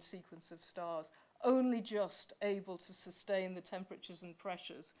the main sequence of stars, only just able to sustain the temperatures and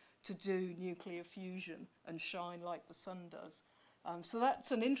pressures to do nuclear fusion and shine like the Sun does. So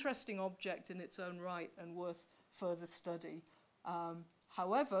that's an interesting object in its own right and worth further study.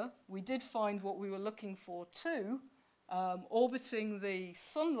 However, we did find what we were looking for too. Orbiting the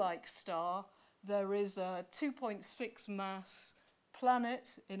Sun-like star, there is a 2.6 mass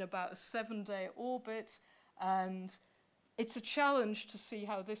planet in about a 7-day orbit, and it's a challenge to see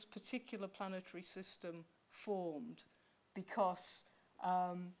how this particular planetary system formed, because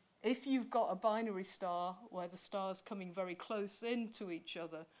if you've got a binary star where the stars coming very close into each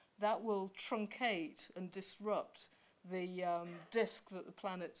other, that will truncate and disrupt the disk that the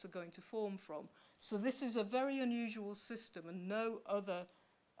planets are going to form from. So this is a very unusual system, and no other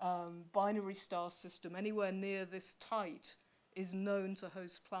binary star system anywhere near this tight is known to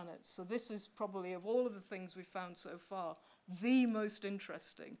host planets. So this is probably, of all of the things we've found so far, the most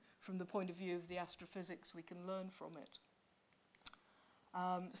interesting from the point of view of the astrophysics we can learn from it.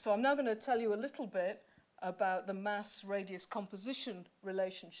 So I'm now going to tell you a little bit about the mass-radius composition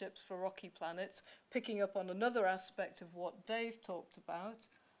relationships for rocky planets, picking up on another aspect of what Dave talked about.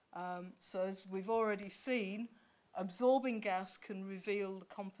 So as we've already seen, absorbing gas can reveal the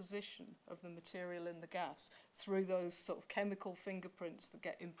composition of the material in the gas through those sort of chemical fingerprints that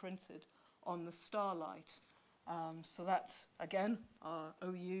get imprinted on the starlight. So that's, again, our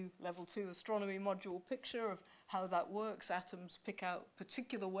OU Level 2 astronomy module picture of how that works. Atoms pick out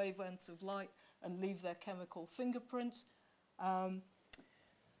particular wavelengths of light and leave their chemical fingerprint.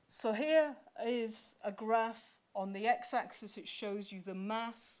 So here is a graph. On the x-axis, it shows you the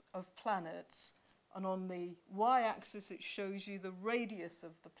mass of planets, and on the y-axis, it shows you the radius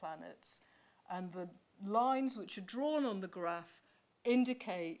of the planets. And the lines which are drawn on the graph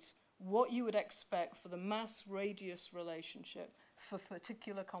indicate what you would expect for the mass-radius relationship for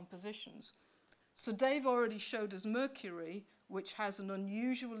particular compositions. So Dave already showed us Mercury, which has an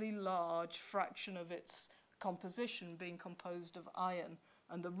unusually large fraction of its composition being composed of iron.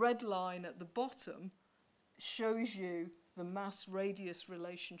 And the red line at the bottom shows you the mass-radius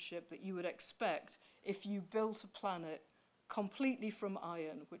relationship that you would expect if you built a planet completely from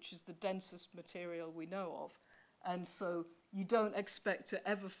iron, which is the densest material we know of. And so you don't expect to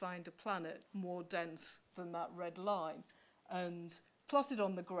ever find a planet more dense than that red line. And plotted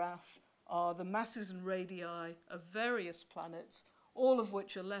on the graph are the masses and radii of various planets, all of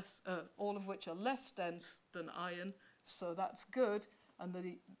which are less dense than iron. So that's good. And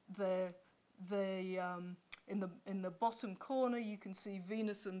in the bottom corner, you can see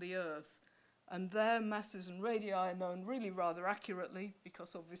Venus and the Earth. And their masses and radii are known really rather accurately,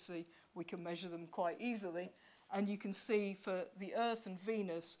 because obviously we can measure them quite easily. And you can see for the Earth and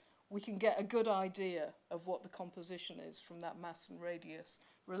Venus, we can get a good idea of what the composition is from that mass and radius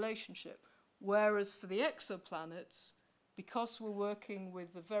relationship. Whereas for the exoplanets, because we're working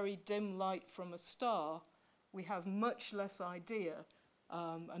with the very dim light from a star, we have much less idea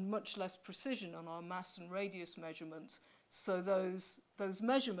and much less precision on our mass and radius measurements. So those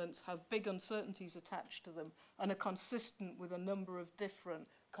measurements have big uncertainties attached to them and are consistent with a number of different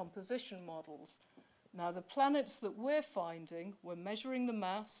composition models. Now, the planets that we're finding, we're measuring the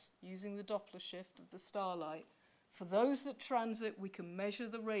mass using the Doppler shift of the starlight. For those that transit, we can measure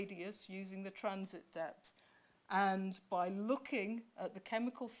the radius using the transit depth. And by looking at the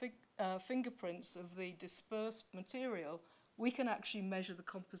chemical fingerprints of the dispersed material, we can actually measure the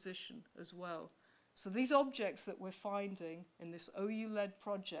composition as well. So these objects that we're finding in this OU-led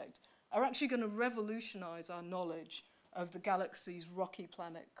project are actually going to revolutionize our knowledge of the galaxy's rocky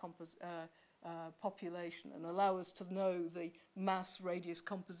planet population and allow us to know the mass-radius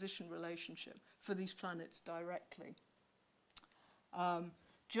composition relationship for these planets directly.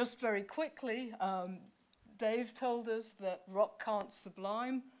 Just very quickly, Dave told us that rock can't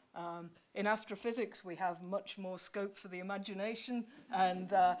sublime. In astrophysics, we have much more scope for the imagination,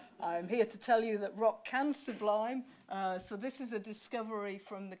 and I'm here to tell you that rock can sublime. So this is a discovery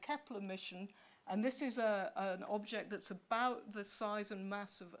from the Kepler mission, and this is an object that's about the size and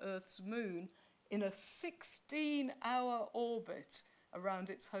mass of Earth's moon in a 16-hour orbit around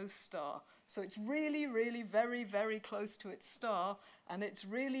its host star. So it's really, really very, very close to its star, and it's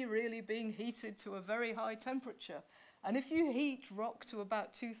really, really being heated to a very high temperature. And if you heat rock to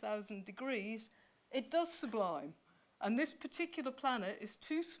about 2,000 degrees, it does sublime. And this particular planet is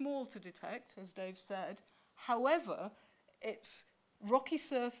too small to detect, as Dave said. However, its rocky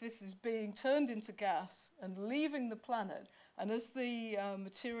surface is being turned into gas and leaving the planet. And as the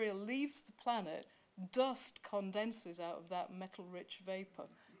material leaves the planet, dust condenses out of that metal-rich vapor.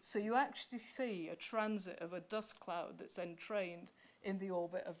 So you actually see a transit of a dust cloud that's entrained in the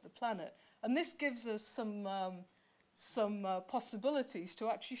orbit of the planet. And this gives us some possibilities to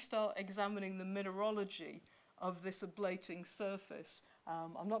actually start examining the mineralogy of this ablating surface.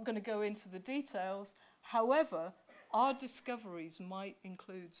 I'm not going to go into the details. However, our discoveries might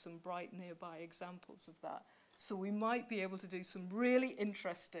include some bright nearby examples of that. So we might be able to do some really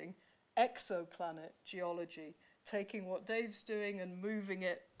interesting exoplanet geology, taking what Dave's doing and moving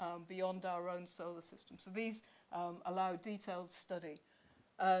it beyond our own solar system. So these allow detailed study.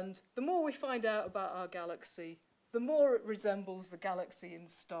 And the more we find out about our galaxy, the more it resembles the galaxy in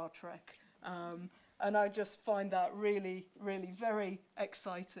Star Trek. And I just find that really, really very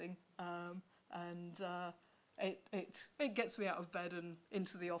exciting. It gets me out of bed and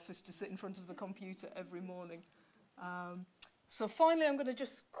into the office to sit in front of the computer every morning. So finally, I'm going to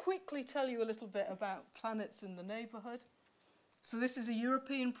just quickly tell you a little bit about planets in the neighborhood. So this is a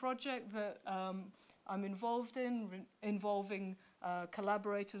European project that I'm involved in, involving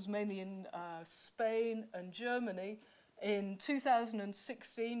collaborators mainly in Spain and Germany. In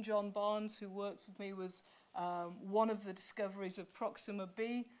 2016, John Barnes, who works with me, was one of the discoveries of Proxima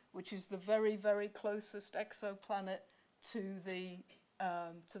b, which is the very, very closest exoplanet to the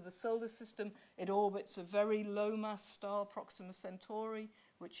solar system. It orbits a very low-mass star, Proxima Centauri,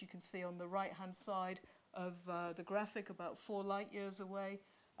 which you can see on the right-hand side of the graphic, about 4 light-years away.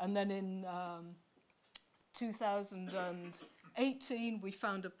 And then in 2018, we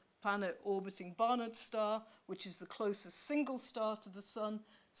found a planet orbiting Barnard's star, which is the closest single star to the Sun.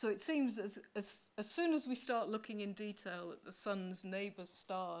 So it seems as soon as we start looking in detail at the Sun's neighbor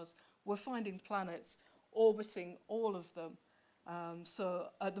stars, we're finding planets orbiting all of them. So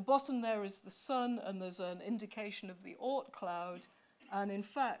at the bottom there is the Sun, and there's an indication of the Oort cloud. And in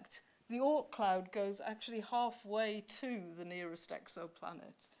fact, the Oort cloud goes actually halfway to the nearest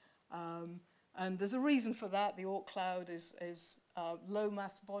exoplanet. And there's a reason for that. The Oort cloud is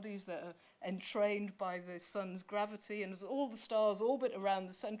low-mass bodies that are entrained by the Sun's gravity. And as all the stars orbit around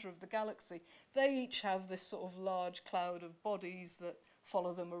the center of the galaxy, they each have this sort of large cloud of bodies that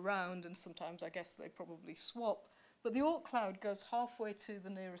follow them around. And sometimes I guess they probably swap. But the Oort cloud goes halfway to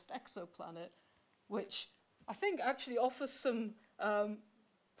the nearest exoplanet, which I think actually offers some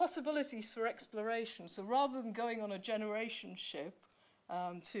possibilities for exploration. So rather than going on a generation ship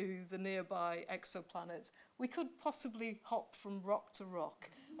to the nearby exoplanets, we could possibly hop from rock to rock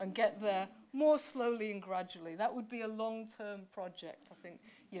and get there more slowly and gradually. That would be a long-term project. I think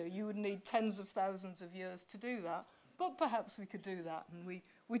you would need tens of thousands of years to do that, but perhaps we could do that. And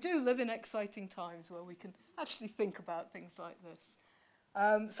we do live in exciting times where we can actually think about things like this.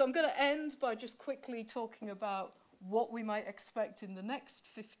 So I'm going to end by just quickly talking about what we might expect in the next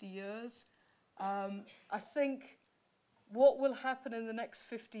 50 years. I think what will happen in the next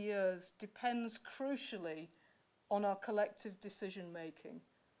 50 years depends crucially on our collective decision making.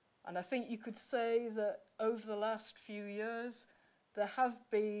 And I think you could say that over the last few years, there have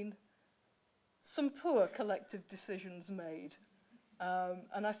been some poor collective decisions made.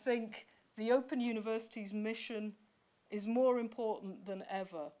 And I think the Open University's mission is more important than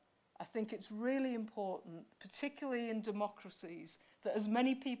ever. I think it's really important, particularly in democracies, that as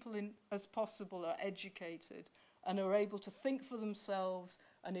many people as possible are educated and are able to think for themselves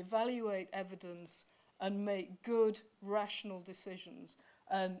and evaluate evidence and make good, rational decisions.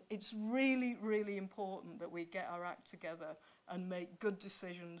 And it's really, really important that we get our act together and make good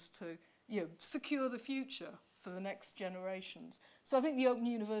decisions to secure the future for the next generations. So I think the Open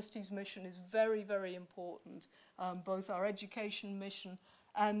University's mission is very, very important, both our education mission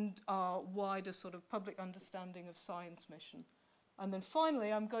and our wider sort of public understanding of science mission. And then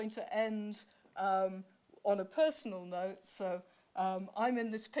finally, I'm going to end on a personal note. So I'm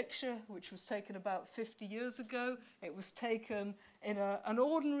in this picture, which was taken about 50 years ago. It was taken in an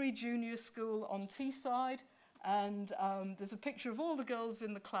ordinary junior school on Teesside. And there's a picture of all the girls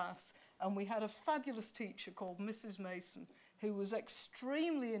in the class. And we had a fabulous teacher called Mrs. Mason, who was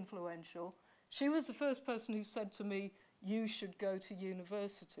extremely influential. She was the first person who said to me, "You should go to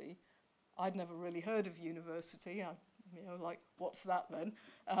university." I'd never really heard of university. Like, what's that then?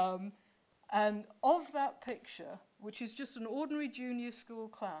 And of that picture, which is just an ordinary junior school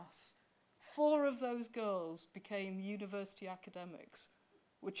class, 4 of those girls became university academics,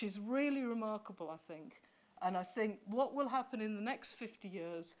 which is really remarkable, I think. And I think what will happen in the next 50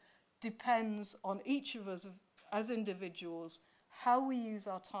 years depends on each of us as individuals, how we use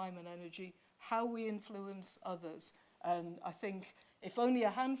our time and energy, how we influence others. And I think if only a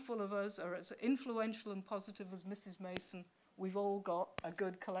handful of us are as influential and positive as Mrs. Mason, we've all got a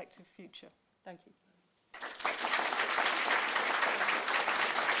good collective future. Thank you.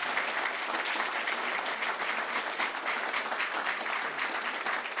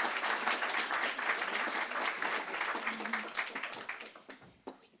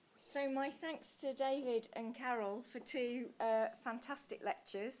 So my thanks to David and Carole for 2 fantastic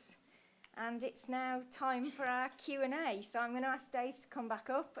lectures. And it's now time for our Q&A. So I'm going to ask Dave to come back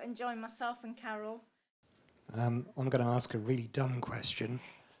up and join myself and Carole. I'm going to ask a really dumb question,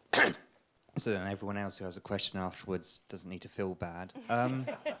 so that everyone else who has a question afterwards doesn't need to feel bad.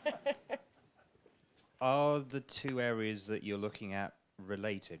 Are the 2 areas that you're looking at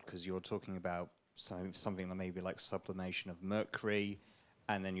related? Because you're talking about something that may be like sublimation of Mercury,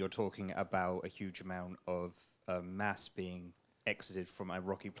 and then you're talking about a huge amount of mass being exited from a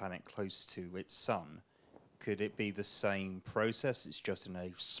rocky planet close to its sun. Could it be the same process, it's just in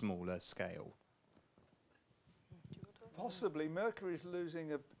a smaller scale? Possibly. Mercury's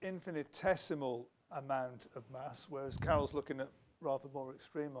losing an infinitesimal amount of mass, whereas Carole's looking at rather more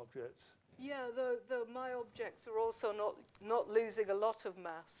extreme objects. Yeah, my objects are also not losing a lot of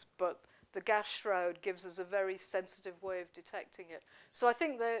mass, but the gas shroud gives us a very sensitive way of detecting it. So I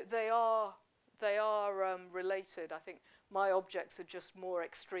think they are related. I think my objects are just more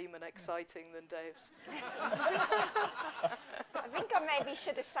extreme and exciting than Dave's. I think I maybe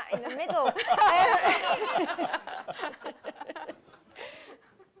should have sat in the middle.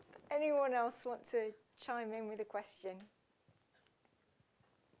 Anyone else want to chime in with a question?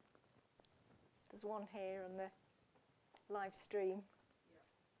 There's one here on the live stream.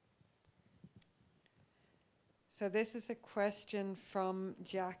 So this is a question from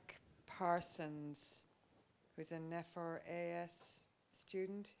Jack Parsons, who's a NEFR-AS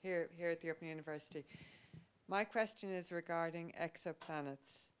student here at the Open University. My question is regarding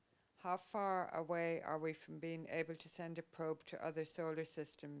exoplanets. How far away are we from being able to send a probe to other solar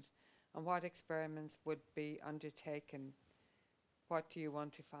systems, and what experiments would be undertaken? What do you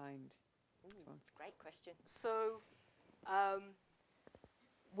want to find? Ooh, great question. So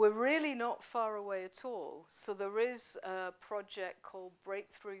we're really not far away at all. So there is a project called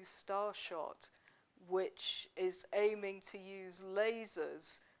Breakthrough Starshot, which is aiming to use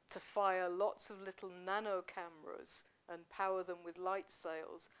lasers to fire lots of little nano cameras and power them with light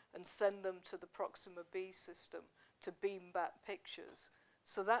sails and send them to the Proxima b system to beam back pictures.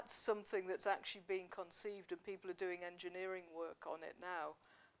 So that's something that's actually being conceived, and people are doing engineering work on it now.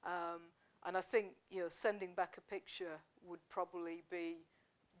 And I think, you know, sending back a picture would probably be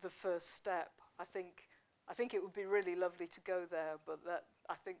the first step. I think it would be really lovely to go there, but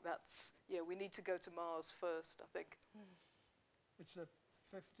I think that's, yeah, we need to go to Mars first, I think. It's a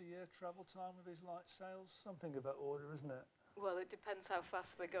 50-year travel time with these light sails, something of that order, isn't it? Well, it depends how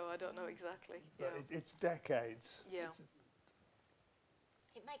fast they go. I don't know exactly. But it's decades. Yeah.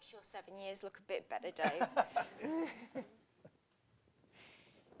 It makes your 7 years look a bit better, Dave.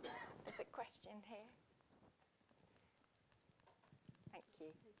 There's a question here. Thank you.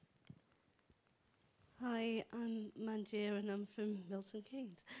 Hi, I'm Manjir and I'm from Milton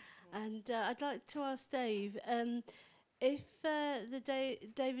Keynes. And I'd like to ask Dave, if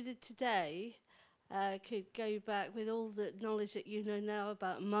David of today could go back with all the knowledge that you know now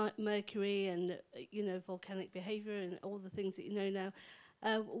about Mercury and, you know, volcanic behaviour and all the things that you know now,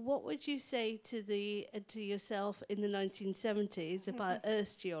 what would you say to yourself in the 1970s about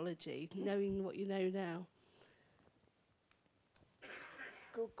Earth's geology, knowing what you know now?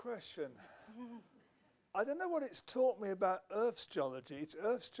 Good question. I don't know what it's taught me about Earth's geology. It's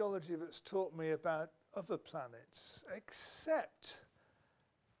Earth's geology that's taught me about other planets, except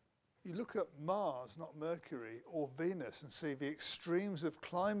you look at Mars, not Mercury, or Venus, and see the extremes of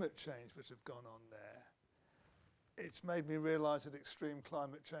climate change that have gone on there. It's made me realise that extreme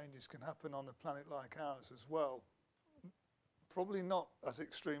climate changes can happen on a planet like ours as well. Probably not as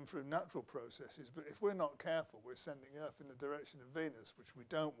extreme through natural processes, but if we're not careful, we're sending Earth in the direction of Venus, which we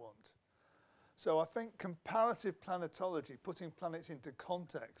don't want. So I think comparative planetology, putting planets into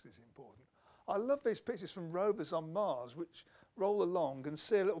context, is important. I love these pictures from rovers on Mars, which roll along and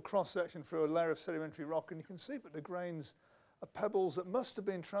see a little cross-section through a layer of sedimentary rock, and you can see that the grains are pebbles that must have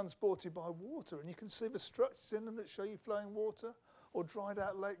been transported by water, and you can see the structures in them that show you flowing water or dried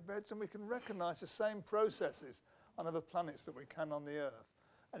out lake beds, and we can recognise the same processes on other planets that we can on the Earth.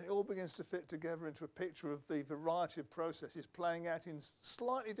 And it all begins to fit together into a picture of the variety of processes playing out in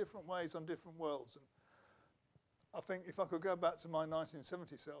slightly different ways on different worlds. And I think if I could go back to my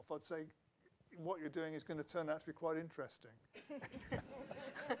 1970 self, I'd say what you're doing is going to turn out to be quite interesting.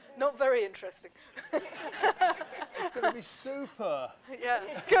 Not very interesting. It's going to be super. Yeah,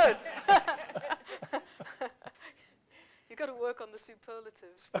 good. You've got to work on the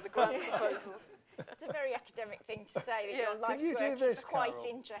superlatives for the grant proposals. It's a very academic thing to say, that Yeah. your life's you do work this, is quite Carole?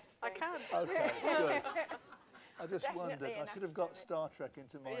 interesting. I can. Okay, good. I just Definitely wondered. an I should have got academic. Star Trek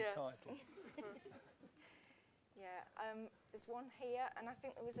into my Yes. title. Yeah, there's one here, and I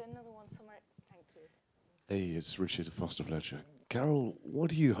think there was another one somewhere. Thank you. Hey, it's Richard Foster Fletcher. Carole, what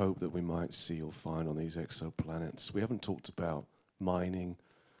do you hope that we might see or find on these exoplanets? We haven't talked about mining.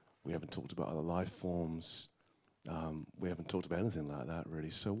 We haven't talked about other life forms. We haven't talked about anything like that, really.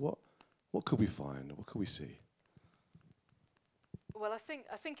 So what could we find? What could we see? Well, I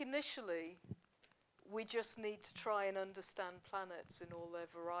think initially we just need to try and understand planets in all their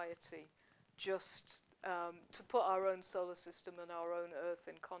variety, just to put our own solar system and our own Earth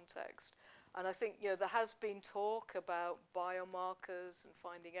in context. And I think, you know, there has been talk about biomarkers and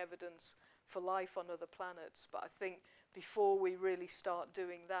finding evidence for life on other planets, but I think before we really start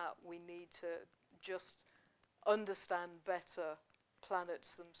doing that, we need to just understand better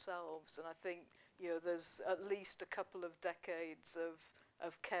planets themselves. And I think, you know, there's at least a couple of decades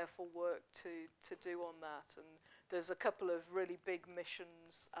of careful work to do on that. And there's a couple of really big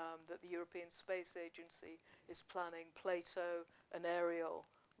missions that the European Space Agency is planning, Plato and Ariel,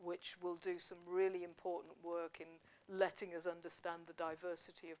 which will do some really important work in letting us understand the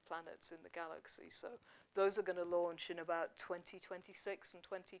diversity of planets in the galaxy. So those are going to launch in about 2026 and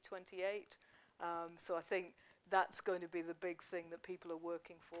 2028. So I think that's going to be the big thing that people are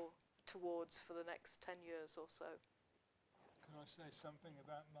working towards for the next 10 years or so. Can I say something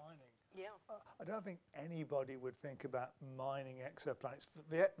about mining? Yeah. I don't think anybody would think about mining exoplanets.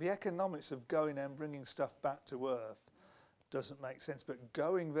 The economics of going and bringing stuff back to Earth doesn't make sense, but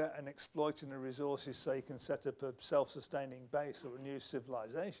going there and exploiting the resources so you can set up a self-sustaining base or a new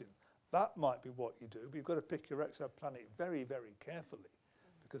civilization, that might be what you do. But you've got to pick your exoplanet very, very carefully,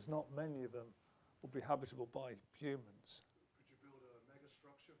 because not many of them will be habitable by humans. Could you build a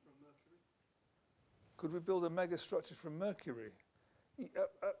megastructure from Mercury? Could we build a megastructure from Mercury?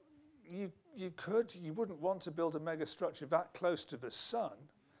 You could. You wouldn't want to build a megastructure that close to the sun,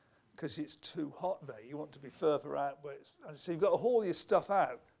 because it's too hot there. You want to be further out. So you've got to haul your stuff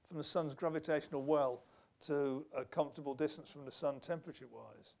out from the sun's gravitational well to a comfortable distance from the sun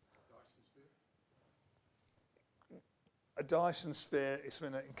temperature-wise. a Dyson sphere is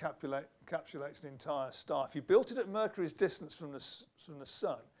something that encapsulates an entire star. If you built it at Mercury's distance from the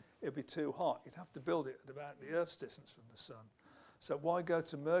sun, it'd be too hot. You'd have to build it at about the Earth's distance from the sun. So why go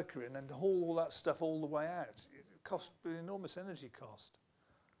to Mercury and then haul all that stuff all the way out? It costs an enormous energy cost.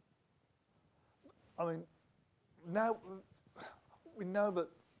 I mean, now we know that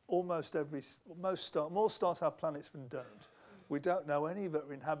more stars have planets than don't. We don't know any that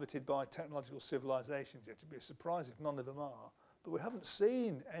are inhabited by technological civilizations yet. It'd be a surprise if none of them are. But we haven't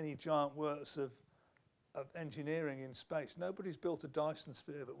seen any giant works of engineering in space. Nobody's built a Dyson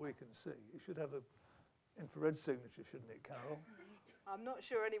sphere that we can see. It should have an infrared signature, shouldn't it, Carole? I'm not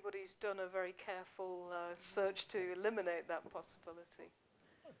sure anybody's done a very careful search to eliminate that possibility.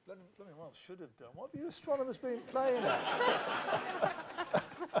 Bloody well should have done. What have you astronomers been playing at?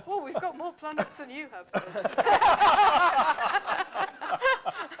 Well, we've got more planets than you have.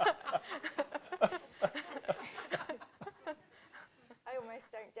 I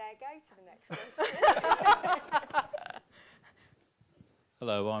almost don't dare go to the next question.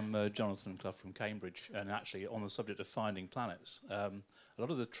 Hello, I'm Jonathan Clough from Cambridge, and actually on the subject of finding planets. A lot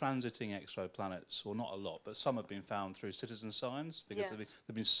of the transiting exoplanets, well not a lot, but some have been found through citizen science because there's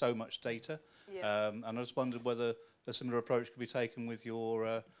been so much data. Yeah. And I just wondered whether a similar approach could be taken with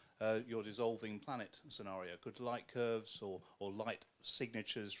your dissolving planet scenario. Could light curves or light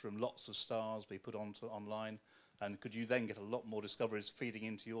signatures from lots of stars be put online? And could you then get a lot more discoveries feeding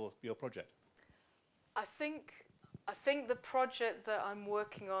into your project? I think the project that I'm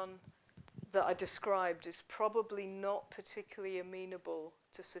working on that I described is probably not particularly amenable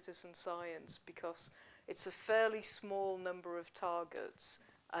to citizen science because it's a fairly small number of targets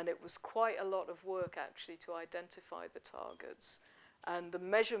and it was quite a lot of work actually to identify the targets, and the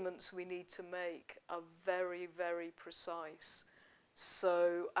measurements we need to make are very, very precise.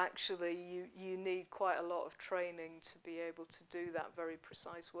 So actually you need quite a lot of training to be able to do that very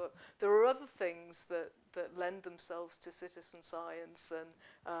precise work. There are other things that lend themselves to citizen science,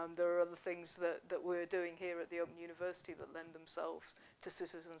 and there are other things that we're doing here at the Open University that lend themselves to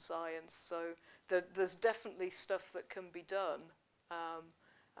citizen science. So there's definitely stuff that can be done.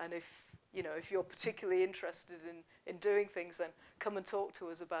 And if you're particularly interested in doing things, then come and talk to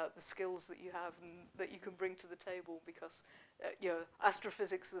us about the skills that you have and that you can bring to the table, because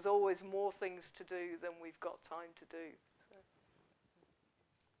astrophysics, there's always more things to do than we've got time to do. So.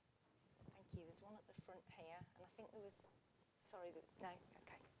 Thank you. There's one at the front here, and I think there was, no,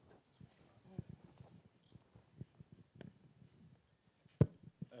 okay.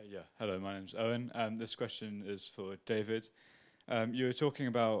 Yeah, hello, my name's Owen. This question is for David. You were talking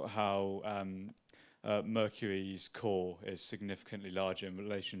about how Mercury's core is significantly larger in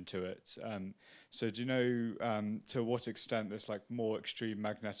relation to it. So do you know to what extent there's like more extreme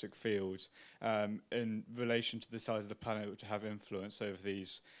magnetic fields in relation to the size of the planet which have influence over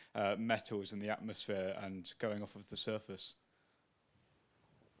these metals in the atmosphere and going off of the surface?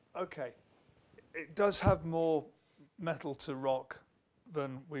 Okay, it does have more metal to rock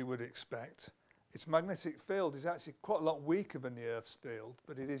than we would expect. Its magnetic field is actually quite a lot weaker than the Earth's field,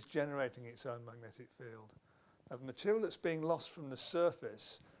 but it is generating its own magnetic field. Now, the material that's being lost from the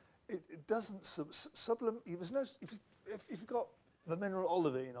surface, it doesn't sublimate. If you've got the mineral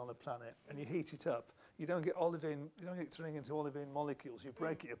olivine on a planet and you heat it up, you don't get olivine. You don't get it turning into olivine molecules. You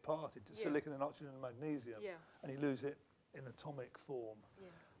break it apart into silicon and oxygen and magnesium, and you lose it in atomic form. Yeah.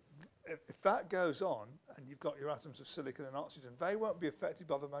 If that goes on, and you've got your atoms of silicon and oxygen, they won't be affected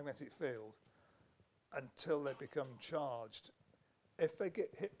by the magnetic field until they become charged. If they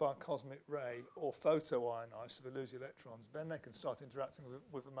get hit by a cosmic ray or photoionized, so they lose electrons, then they can start interacting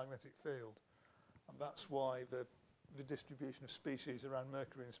with the magnetic field. And that's why the distribution of species around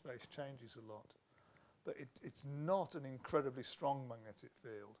Mercury in space changes a lot. But it's not an incredibly strong magnetic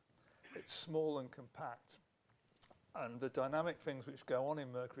field. It's small and compact. And the dynamic things which go on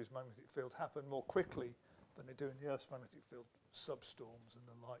in Mercury's magnetic field happen more quickly than they do in the Earth's magnetic field, substorms and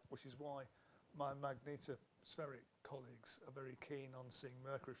the like, which is why my magnetospheric colleagues are very keen on seeing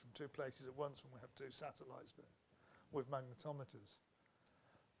Mercury from two places at once when we have two satellites there with magnetometers.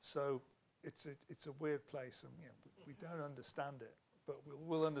 So it's a weird place, and we don't understand it, but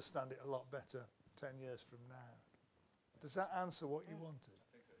we'll understand it a lot better 10 years from now. Does that answer what you wanted? I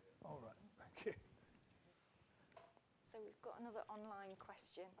think so, yeah. All right, thank you. So we've got another online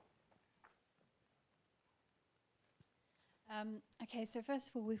question. Okay, so first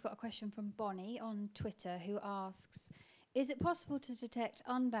of all, we've got a question from Bonnie on Twitter who asks, is it possible to detect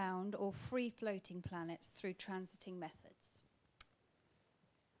unbound or free-floating planets through transiting methods?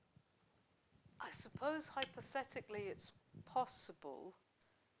 I suppose hypothetically it's possible.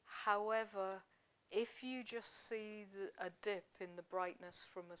 However, if you just see a dip in the brightness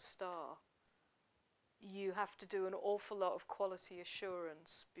from a star, you have to do an awful lot of quality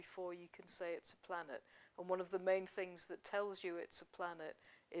assurance before you can say it's a planet. And one of the main things that tells you it's a planet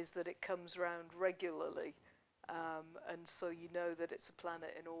is that it comes round regularly. And so you know that it's a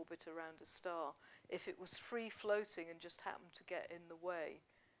planet in orbit around a star. If it was free floating and just happened to get in the way,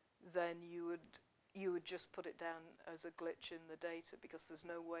 then you would just put it down as a glitch in the data because there's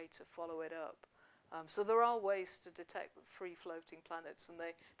no way to follow it up. So there are ways to detect free floating planets, and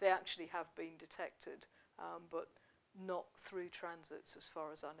they actually have been detected, but not through transits as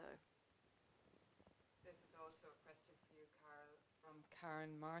far as I know. This is also a question for you, Carole, from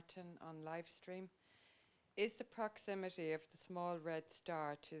Karen Martin on live stream. Is the proximity of the small red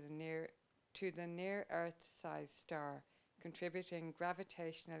star to the near Earth-sized star contributing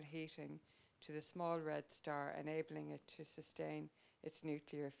gravitational heating to the small red star, enabling it to sustain its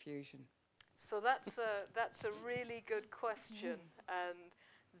nuclear fusion? So that's a really good question, and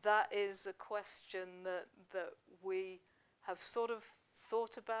that is a question that we have sort of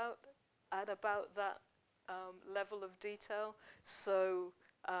thought about at about that level of detail. So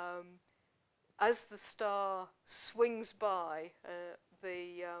as the star swings by,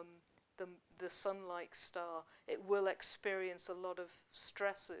 the sun-like star, it will experience a lot of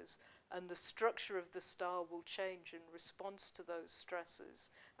stresses, and the structure of the star will change in response to those stresses,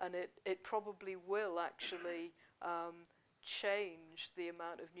 and it probably will actually change the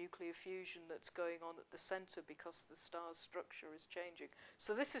amount of nuclear fusion that's going on at the center because the star's structure is changing.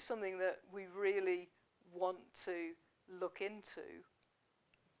 So this is something that we really want to look into,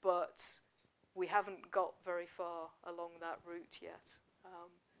 but we haven't got very far along that route yet.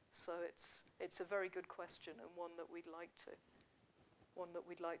 So it's a very good question, and one that we'd like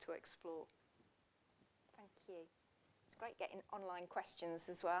to explore. Thank you. It's great getting online questions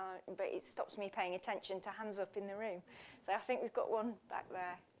as well, but it stops me paying attention to hands up in the room. So I think we've got one back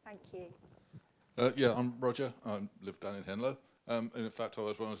there. Thank you. Yeah, I'm Roger. I live down in Henlow. And in fact, I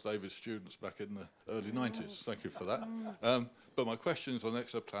was one of David's students back in the early 90s. Thank you for that. But my question is on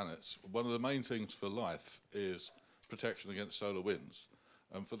exoplanets. One of the main things for life is protection against solar winds.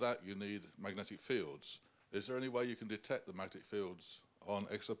 And for that, you need magnetic fields. Is there any way you can detect the magnetic fields on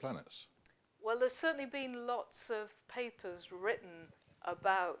exoplanets? Well, there's certainly been lots of papers written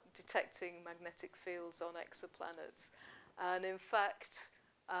about detecting magnetic fields on exoplanets. And in fact,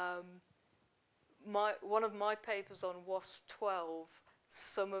 one of my papers on WASP-12,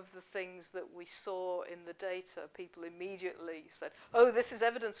 some of the things that we saw in the data, people immediately said, oh, this is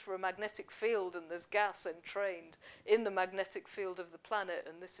evidence for a magnetic field, and there's gas entrained in the magnetic field of the planet,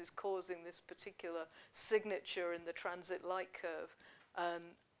 and this is causing this particular signature in the transit light curve. And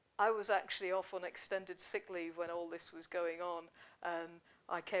I was actually off on extended sick leave when all this was going on, and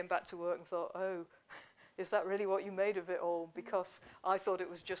I came back to work and thought, oh, is that really what you made of it all? Because I thought it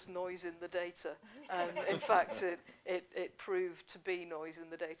was just noise in the data. And in fact, it proved to be noise in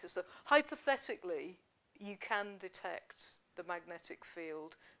the data. So hypothetically, you can detect the magnetic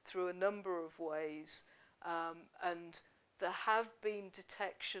field through a number of ways. And there have been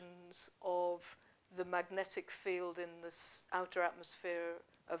detections of the magnetic field in the outer atmosphere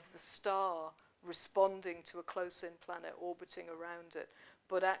of the star responding to a close-in planet orbiting around it.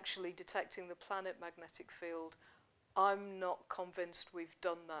 But actually detecting the planet magnetic field, I'm not convinced we've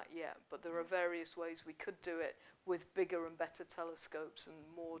done that yet, but there are various ways we could do it with bigger and better telescopes and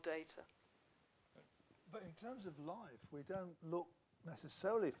more data. But in terms of life, we don't look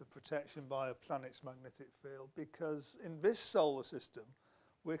necessarily for protection by a planet's magnetic field, because in this solar system,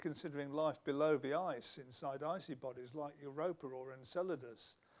 we're considering life below the ice, inside icy bodies like Europa or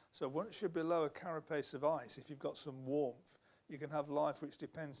Enceladus. So once you're below a carapace of ice, if you've got some warmth, you can have life which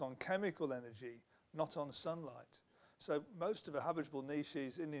depends on chemical energy, not on sunlight. So most of the habitable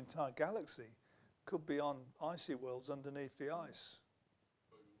niches in the entire galaxy could be on icy worlds underneath the ice.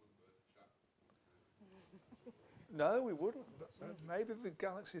 No, we wouldn't. But maybe the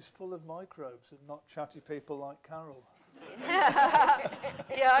galaxy is full of microbes and not chatty people like Carole.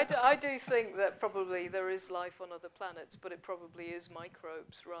 Yeah, I do think that probably there is life on other planets, but it probably is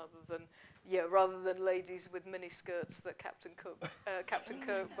microbes rather than ladies with mini skirts that Captain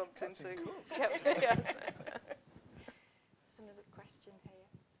Kirk bumped into. Yes. There's another question here.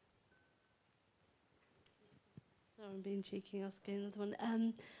 Sorry, I'm being cheeky asking another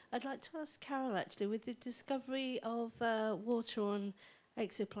one. I'd like to ask Carole, actually, with the discovery of water on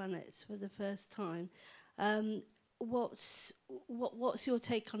exoplanets for the first time, what's your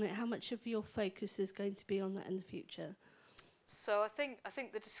take on it? How much of your focus is going to be on that in the future? So I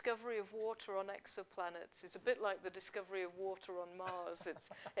think the discovery of water on exoplanets is a bit like the discovery of water on Mars.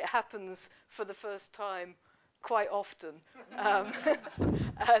 It happens for the first time quite often,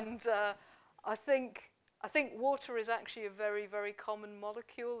 and I think water is actually a very, very common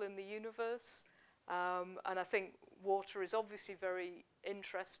molecule in the universe, and I think water is obviously very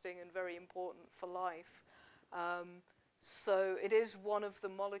interesting and very important for life. So it is one of the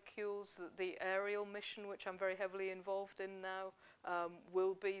molecules that the aerial mission, which I'm very heavily involved in now,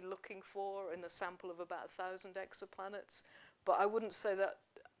 will be looking for in a sample of about 1,000 exoplanets. But I wouldn't say that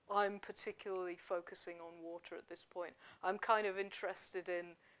I'm particularly focusing on water at this point. I'm kind of interested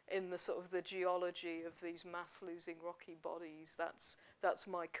in the sort of the geology of these mass-losing rocky bodies. That's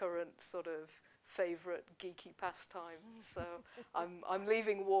my current sort of favourite geeky pastime. So I'm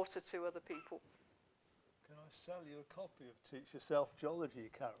leaving water to other people. Can I sell you a copy of Teach Yourself Geology,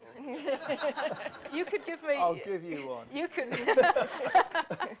 Carole? You could give me. I'll give you one. You can.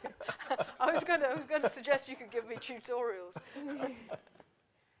 I was going to suggest you could give me tutorials.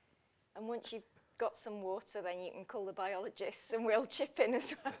 And once you've got some water, then you can call the biologists and we'll chip in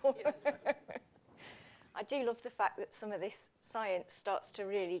as well. Yes. I do love the fact that some of this science starts to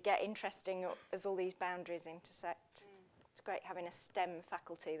really get interesting as all these boundaries intersect. It's great having a STEM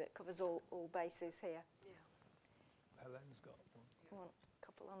faculty that covers all bases here. Helen's got one. I want a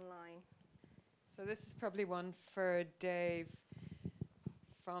couple online. So this is probably one for Dave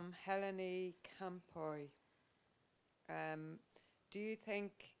from Helene Campoy. Do you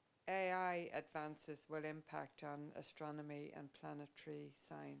think AI advances will impact on astronomy and planetary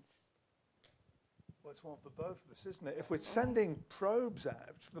science? Well, it's one for both of us, isn't it? If we're sending probes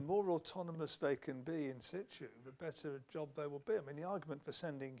out, the more autonomous they can be in situ, the better a job they will be. I mean, the argument for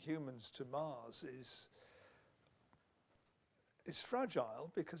sending humans to Mars is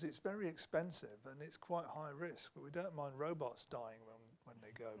fragile because it's very expensive and it's quite high risk, but we don't mind robots dying when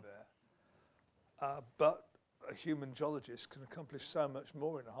they go there. But a human geologist can accomplish so much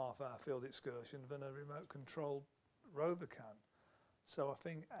more in a half-hour field excursion than a remote-controlled rover can. So I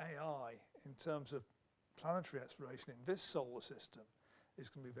think AI, in terms of planetary exploration in this solar system, is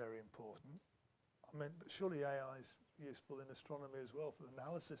going to be very important. I mean, but surely AI is useful in astronomy as well for the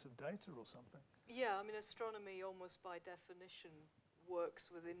analysis of data or something. Yeah, I mean, astronomy almost by definition works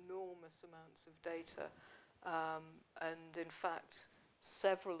with enormous amounts of data. And in fact,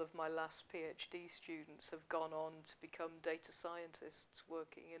 several of my last PhD students have gone on to become data scientists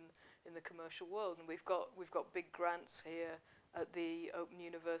working in the commercial world. And we've got big grants here at the Open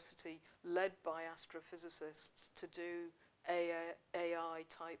University led by astrophysicists to do AI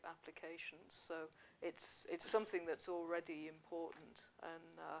type applications. So it's something that's already important,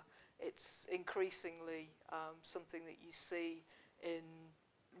 and it's increasingly something that you see in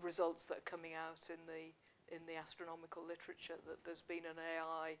results that are coming out in the astronomical literature, that there's been an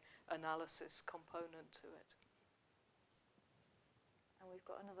AI analysis component to it. And we've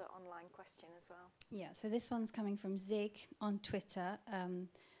got another online question as well. Yeah, so this one's coming from Zig on Twitter.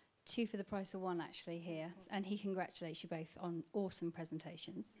 2 for the price of 1 actually here, and he congratulates you both on awesome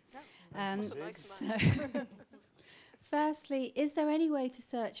presentations. That's a nice man. Firstly, is there any way to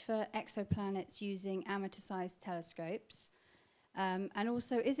search for exoplanets using amateur-sized telescopes? And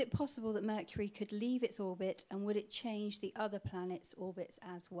also, is it possible that Mercury could leave its orbit, and would it change the other planets' orbits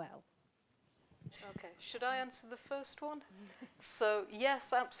as well? Okay, should I answer the first one? So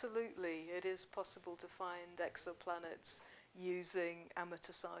yes, absolutely, it is possible to find exoplanets using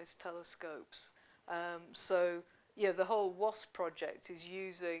amateur-sized telescopes. So yeah, the whole WASP project is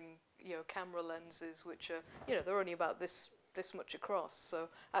using camera lenses which are they're only about this much across. So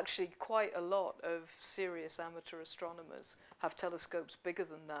actually, quite a lot of serious amateur astronomers have telescopes bigger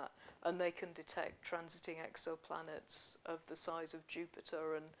than that, and they can detect transiting exoplanets of the size of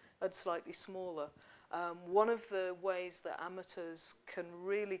Jupiter and slightly smaller. One of the ways that amateurs can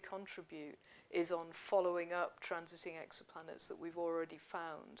really contribute is on following up transiting exoplanets that we've already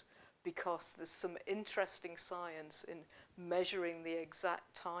found, because there's some interesting science in measuring the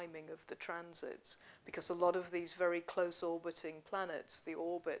exact timing of the transits, because a lot of these very close orbiting planets, the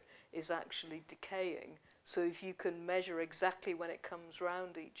orbit is actually decaying. So if you can measure exactly when it comes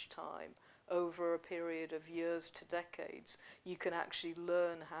round each time over a period of years to decades, you can actually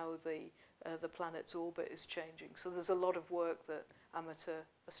learn how the planet's orbit is changing. So there's a lot of work that amateur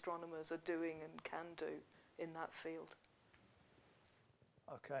astronomers are doing and can do in that field.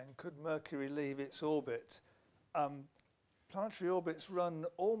 Okay, and could Mercury leave its orbit? Planetary orbits run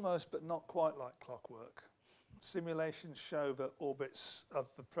almost but not quite like clockwork. Simulations show that orbits of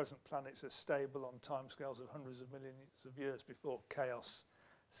the present planets are stable on timescales of hundreds of millions of years before chaos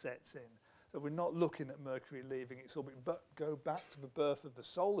sets in. So we're not looking at Mercury leaving its orbit, but go back to the birth of the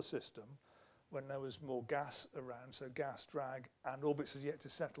solar system when there was more gas around, so gas drag, and orbits had yet to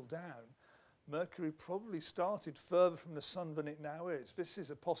settle down. Mercury probably started further from the sun than it now is. This is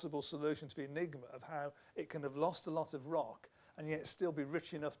a possible solution to the enigma of how it can have lost a lot of rock and yet still be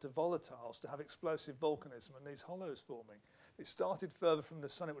rich enough to volatiles to have explosive volcanism and these hollows forming. If it started further from the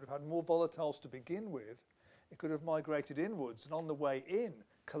sun, it would have had more volatiles to begin with. It could have migrated inwards and on the way in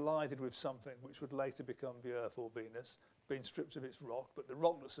collided with something which would later become the Earth or Venus, being stripped of its rock, but the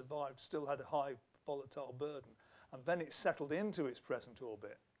rock that survived still had a high volatile burden. And then it settled into its present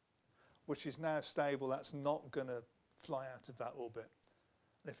orbit, which is now stable. That's not going to fly out of that orbit.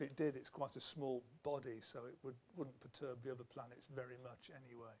 And if it did, it's quite a small body, so it wouldn't perturb the other planets very much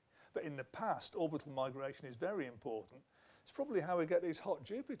anyway. But in the past, orbital migration is very important. It's probably how we get these hot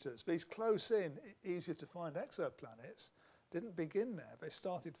Jupiters. These close in, easier to find exoplanets didn't begin there. They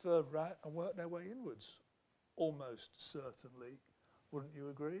started further out and worked their way inwards. Almost certainly. Wouldn't you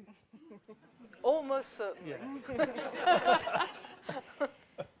agree? Almost certainly. Yeah.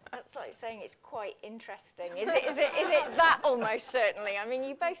 That's like saying it's quite interesting. Is it that almost certainly? I mean,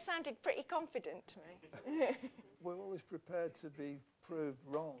 you both sounded pretty confident to me. We're always prepared to be proved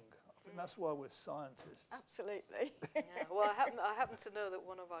wrong. I think that's why we're scientists. Absolutely. Yeah, well, I happen to know that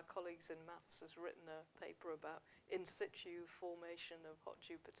one of our colleagues in maths has written a paper about in situ formation of hot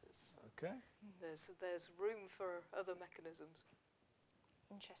Jupiters. So okay. There's room for other mechanisms.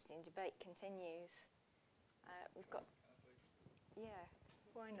 Interesting debate continues. We've got, yeah,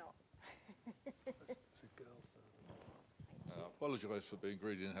 why not? It's a girl further. I apologise for being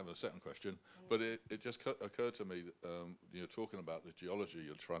greedy and having a second question, but it just occurred to me that you're talking about the geology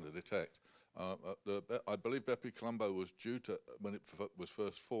you're trying to detect. I believe Bepi Colombo was due to, when it was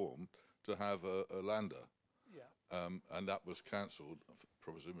first formed, to have a lander, yeah. And that was cancelled,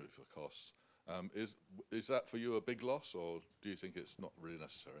 presumably for costs. Is that for you a big loss, or do you think it's not really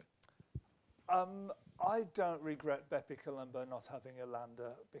necessary? I don't regret Bepi Colombo not having a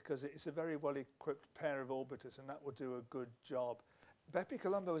lander because it's a very well-equipped pair of orbiters and that will do a good job. Bepi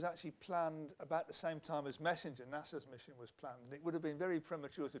Colombo was actually planned about the same time as Messenger, NASA's mission was planned, and it would have been very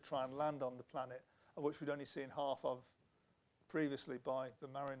premature to try and land on the planet, of which we'd only seen half of previously by the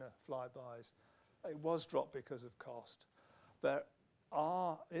Mariner flybys. It was dropped because of cost. There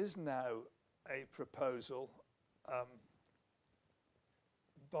is now a proposal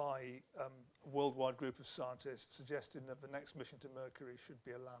by a worldwide group of scientists suggesting that the next mission to Mercury should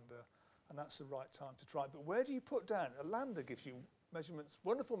be a lander, and that's the right time to try. But where do you put down? A lander gives you measurements,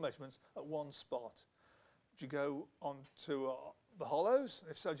 wonderful measurements, at one spot. Do you go on to the hollows?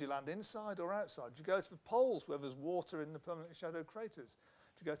 If so, do you land inside or outside? Do you go to the poles where there's water in the permanently shadowed craters?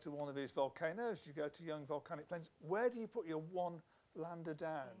 Do you go to one of these volcanoes? Do you go to young volcanic plains? Where do you put your one lander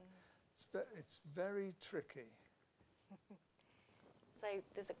down? It's very tricky. So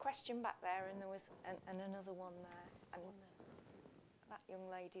there's a question back there, and there was and another one there. And that young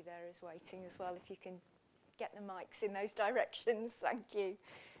lady there is waiting as well. If you can get the mics in those directions, thank you.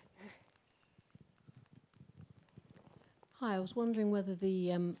 Hi, I was wondering whether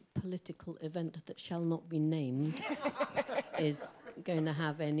the political event that shall not be named is going to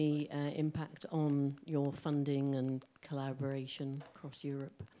have any impact on your funding and collaboration across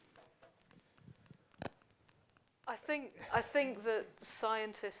Europe. I think that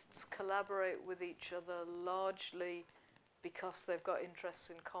scientists collaborate with each other largely because they've got interests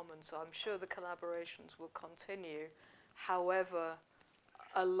in common. So I'm sure the collaborations will continue. However,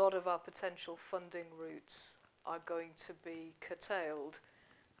 a lot of our potential funding routes are going to be curtailed,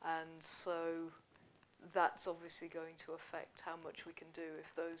 and so that's obviously going to affect how much we can do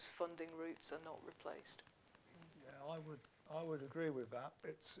if those funding routes are not replaced. Yeah, I would agree with that.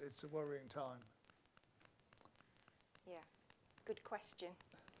 It's a worrying time. Yeah, good question.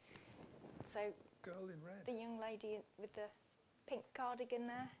 So, girl in red. The young lady with the pink cardigan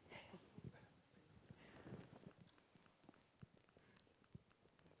there.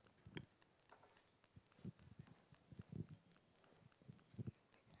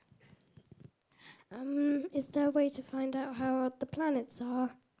 Is there a way to find out how old the planets are?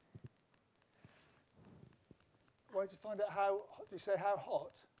 Way to find out how, do you say how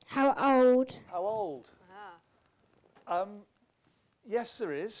hot? How old? How old? Yes,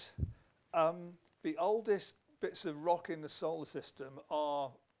 there is. The oldest bits of rock in the solar system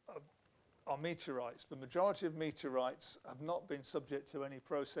are meteorites. The majority of meteorites have not been subject to any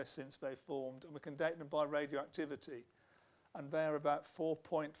process since they formed, and we can date them by radioactivity. And they're about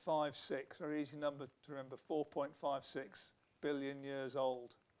 4.56, very easy number to remember, 4.56 billion years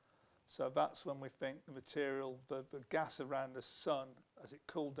old. So that's when we think the material, the gas around the sun, as it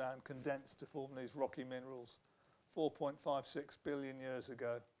cooled down, condensed to form these rocky minerals 4.56 billion years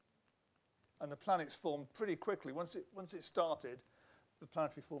ago. And the planets formed pretty quickly. Once it started, the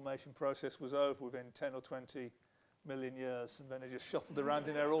planetary formation process was over within 10 or 20 million years, and then they just shuffled around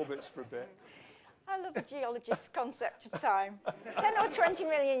in their orbits for a bit. I love a geologist's concept of time. 10 or 20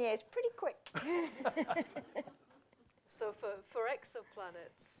 million years, pretty quick. So for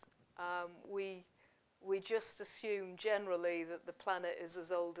exoplanets, we just assume generally that the planet is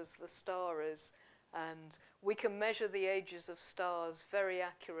as old as the star is, and we can measure the ages of stars very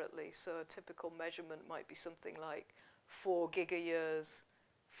accurately. So a typical measurement might be something like 4 gigayears.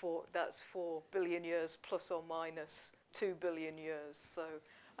 That's 4 billion years plus or minus 2 billion years. So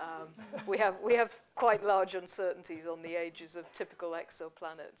we have quite large uncertainties on the ages of typical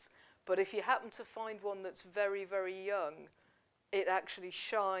exoplanets. But if you happen to find one that's very, very young, it actually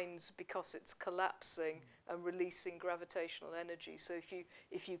shines because it's collapsing and releasing gravitational energy. So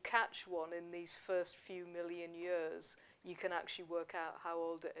if you catch one in these first few million years, you can actually work out how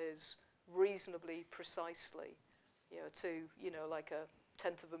old it is reasonably precisely, to like a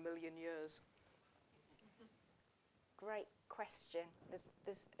 1/10 of a million years. Great question.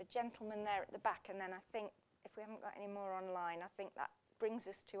 There's a gentleman there at the back, and then I think if we haven't got any more online, I think that brings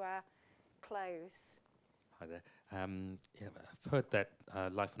us to our close. Hi there. Yeah, I've heard that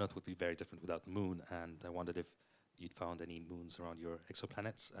life on Earth would be very different without the moon, and I wondered if you'd found any moons around your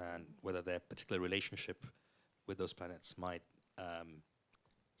exoplanets, and whether their particular relationship with those planets might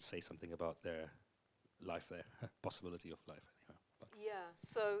say something about their life there, possibility of life. Yeah,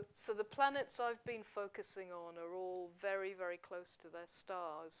 so the planets I've been focusing on are all very, very close to their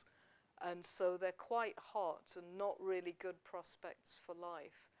stars, and so they're quite hot and not really good prospects for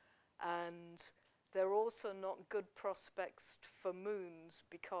life. And they're also not good prospects for moons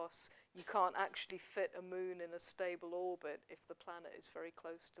because you can't actually fit a moon in a stable orbit if the planet is very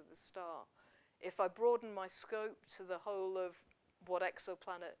close to the star. If I broaden my scope to the whole of what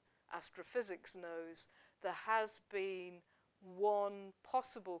exoplanet astrophysics knows, there has been one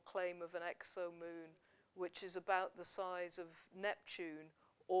possible claim of an exomoon, which is about the size of Neptune,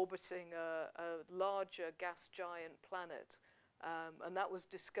 orbiting a larger gas giant planet. And that was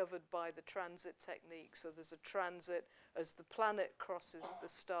discovered by the transit technique. So there's a transit as the planet crosses the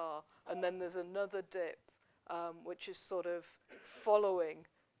star, and then there's another dip, which is sort of following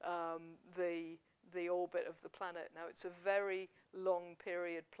the orbit of the planet. Now, it's a very long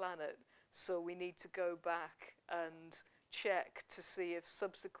period planet, so we need to go back and check to see if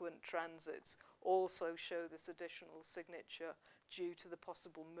subsequent transits also show this additional signature due to the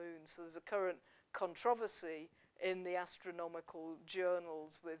possible moon. So there's a current controversy in the astronomical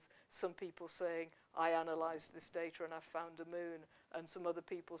journals, with some people saying, I analysed this data and I found a moon, and some other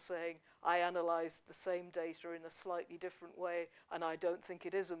people saying, I analysed the same data in a slightly different way and I don't think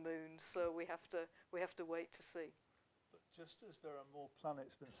it is a moon. So we have to wait to see. But just as there are more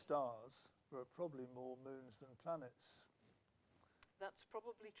planets than stars, there are probably more moons than planets. That's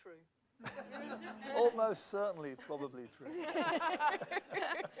probably true. Almost certainly probably true.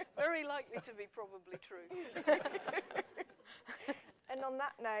 Very likely to be probably true. And on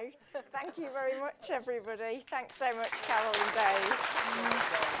that note, thank you very much, everybody. Thanks so much, Carole and Dave.